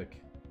the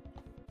music.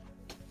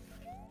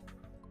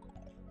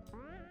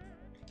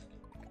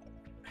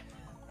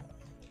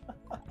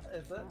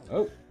 Is it?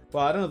 Oh,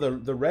 well, I don't know.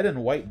 The red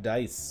and white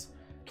dice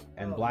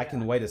and black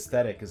and white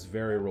aesthetic is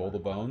very Roll the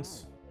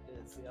Bones. It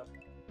is, yep.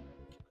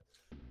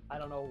 I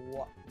don't know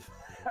what.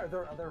 Are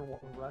there other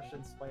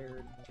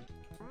Rush-inspired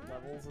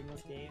levels in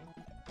this game?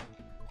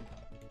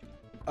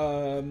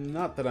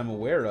 Not that I'm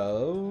aware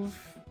of.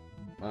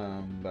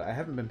 But I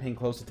haven't been paying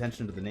close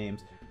attention to the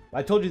names.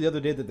 I told you the other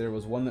day that there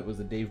was one that was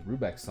a Dave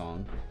Brubeck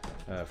song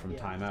from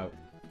Time Out.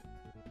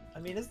 I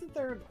mean, isn't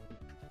there...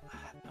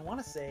 I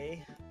want to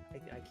say...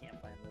 I can't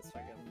find this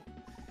fucking...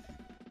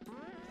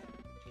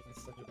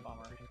 It's such a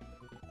bummer.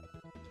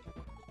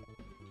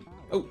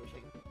 Oh! I wish I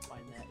could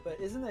find that. But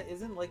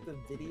isn't like the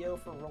video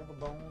for Roll the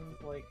Bones,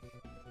 like...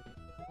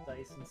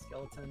 dice and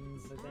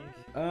skeletons, I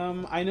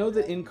think? I know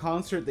that in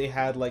concert they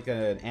had like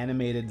an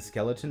animated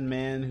skeleton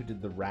man who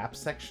did the rap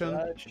section.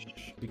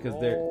 Because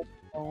Roll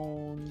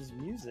Bones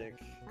music.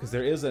 Because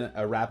there is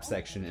a rap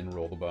section in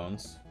Roll the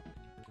Bones.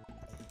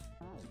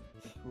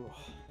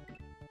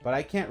 But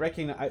I can't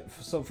recognize...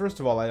 So first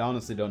of all, I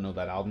honestly don't know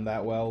that album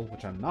that well,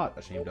 which I'm not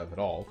ashamed of at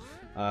all.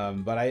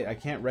 But I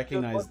can't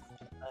recognize...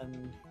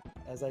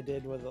 As I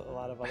did with a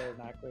lot of other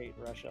not great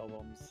Rush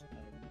albums.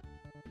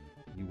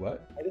 You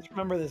what? I just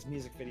remember this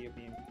music video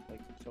being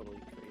like totally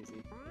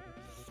crazy.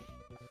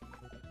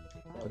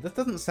 But this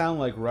doesn't sound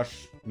like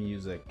Rush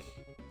music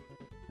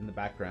in the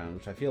background,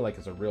 which I feel like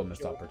is a real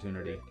missed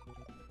opportunity.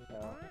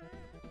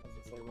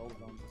 Say Roll the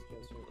Bones is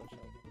Joe's favorite Rush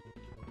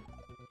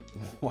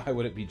album. Why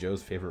would it be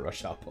Joe's favorite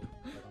Rush album?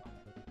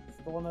 It's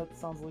the one that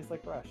sounds least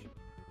like Rush.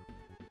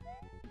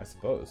 I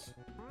suppose.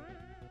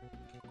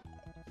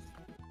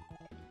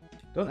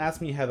 Don't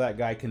ask me how that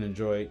guy can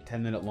enjoy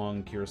 10-minute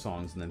long Cure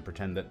songs and then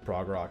pretend that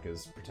prog rock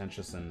is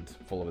pretentious and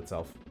full of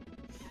itself.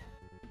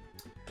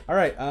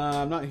 Alright,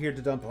 I'm not here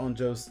to dump on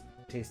Joe's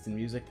taste in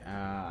music.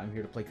 I'm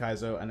here to play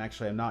Kaizo, and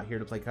actually I'm not here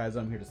to play Kaizo,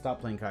 I'm here to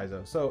stop playing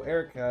Kaizo. So,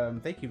 Eric,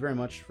 thank you very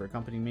much for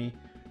accompanying me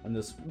on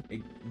this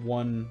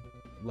one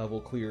level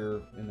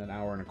clear in an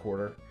hour and a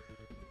quarter.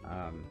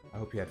 I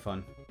hope you had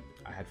fun.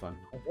 I had fun.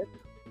 I did.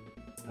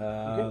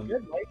 You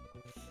did good, Mike.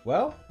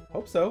 Well,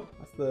 hope so.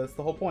 That's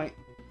the whole point.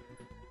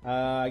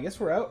 I guess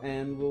we're out,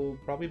 and we'll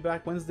probably be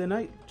back Wednesday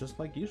night, just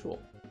like usual.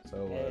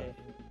 So,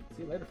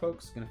 see you later,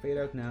 folks. Gonna fade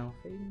out now.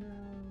 Fade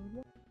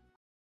now.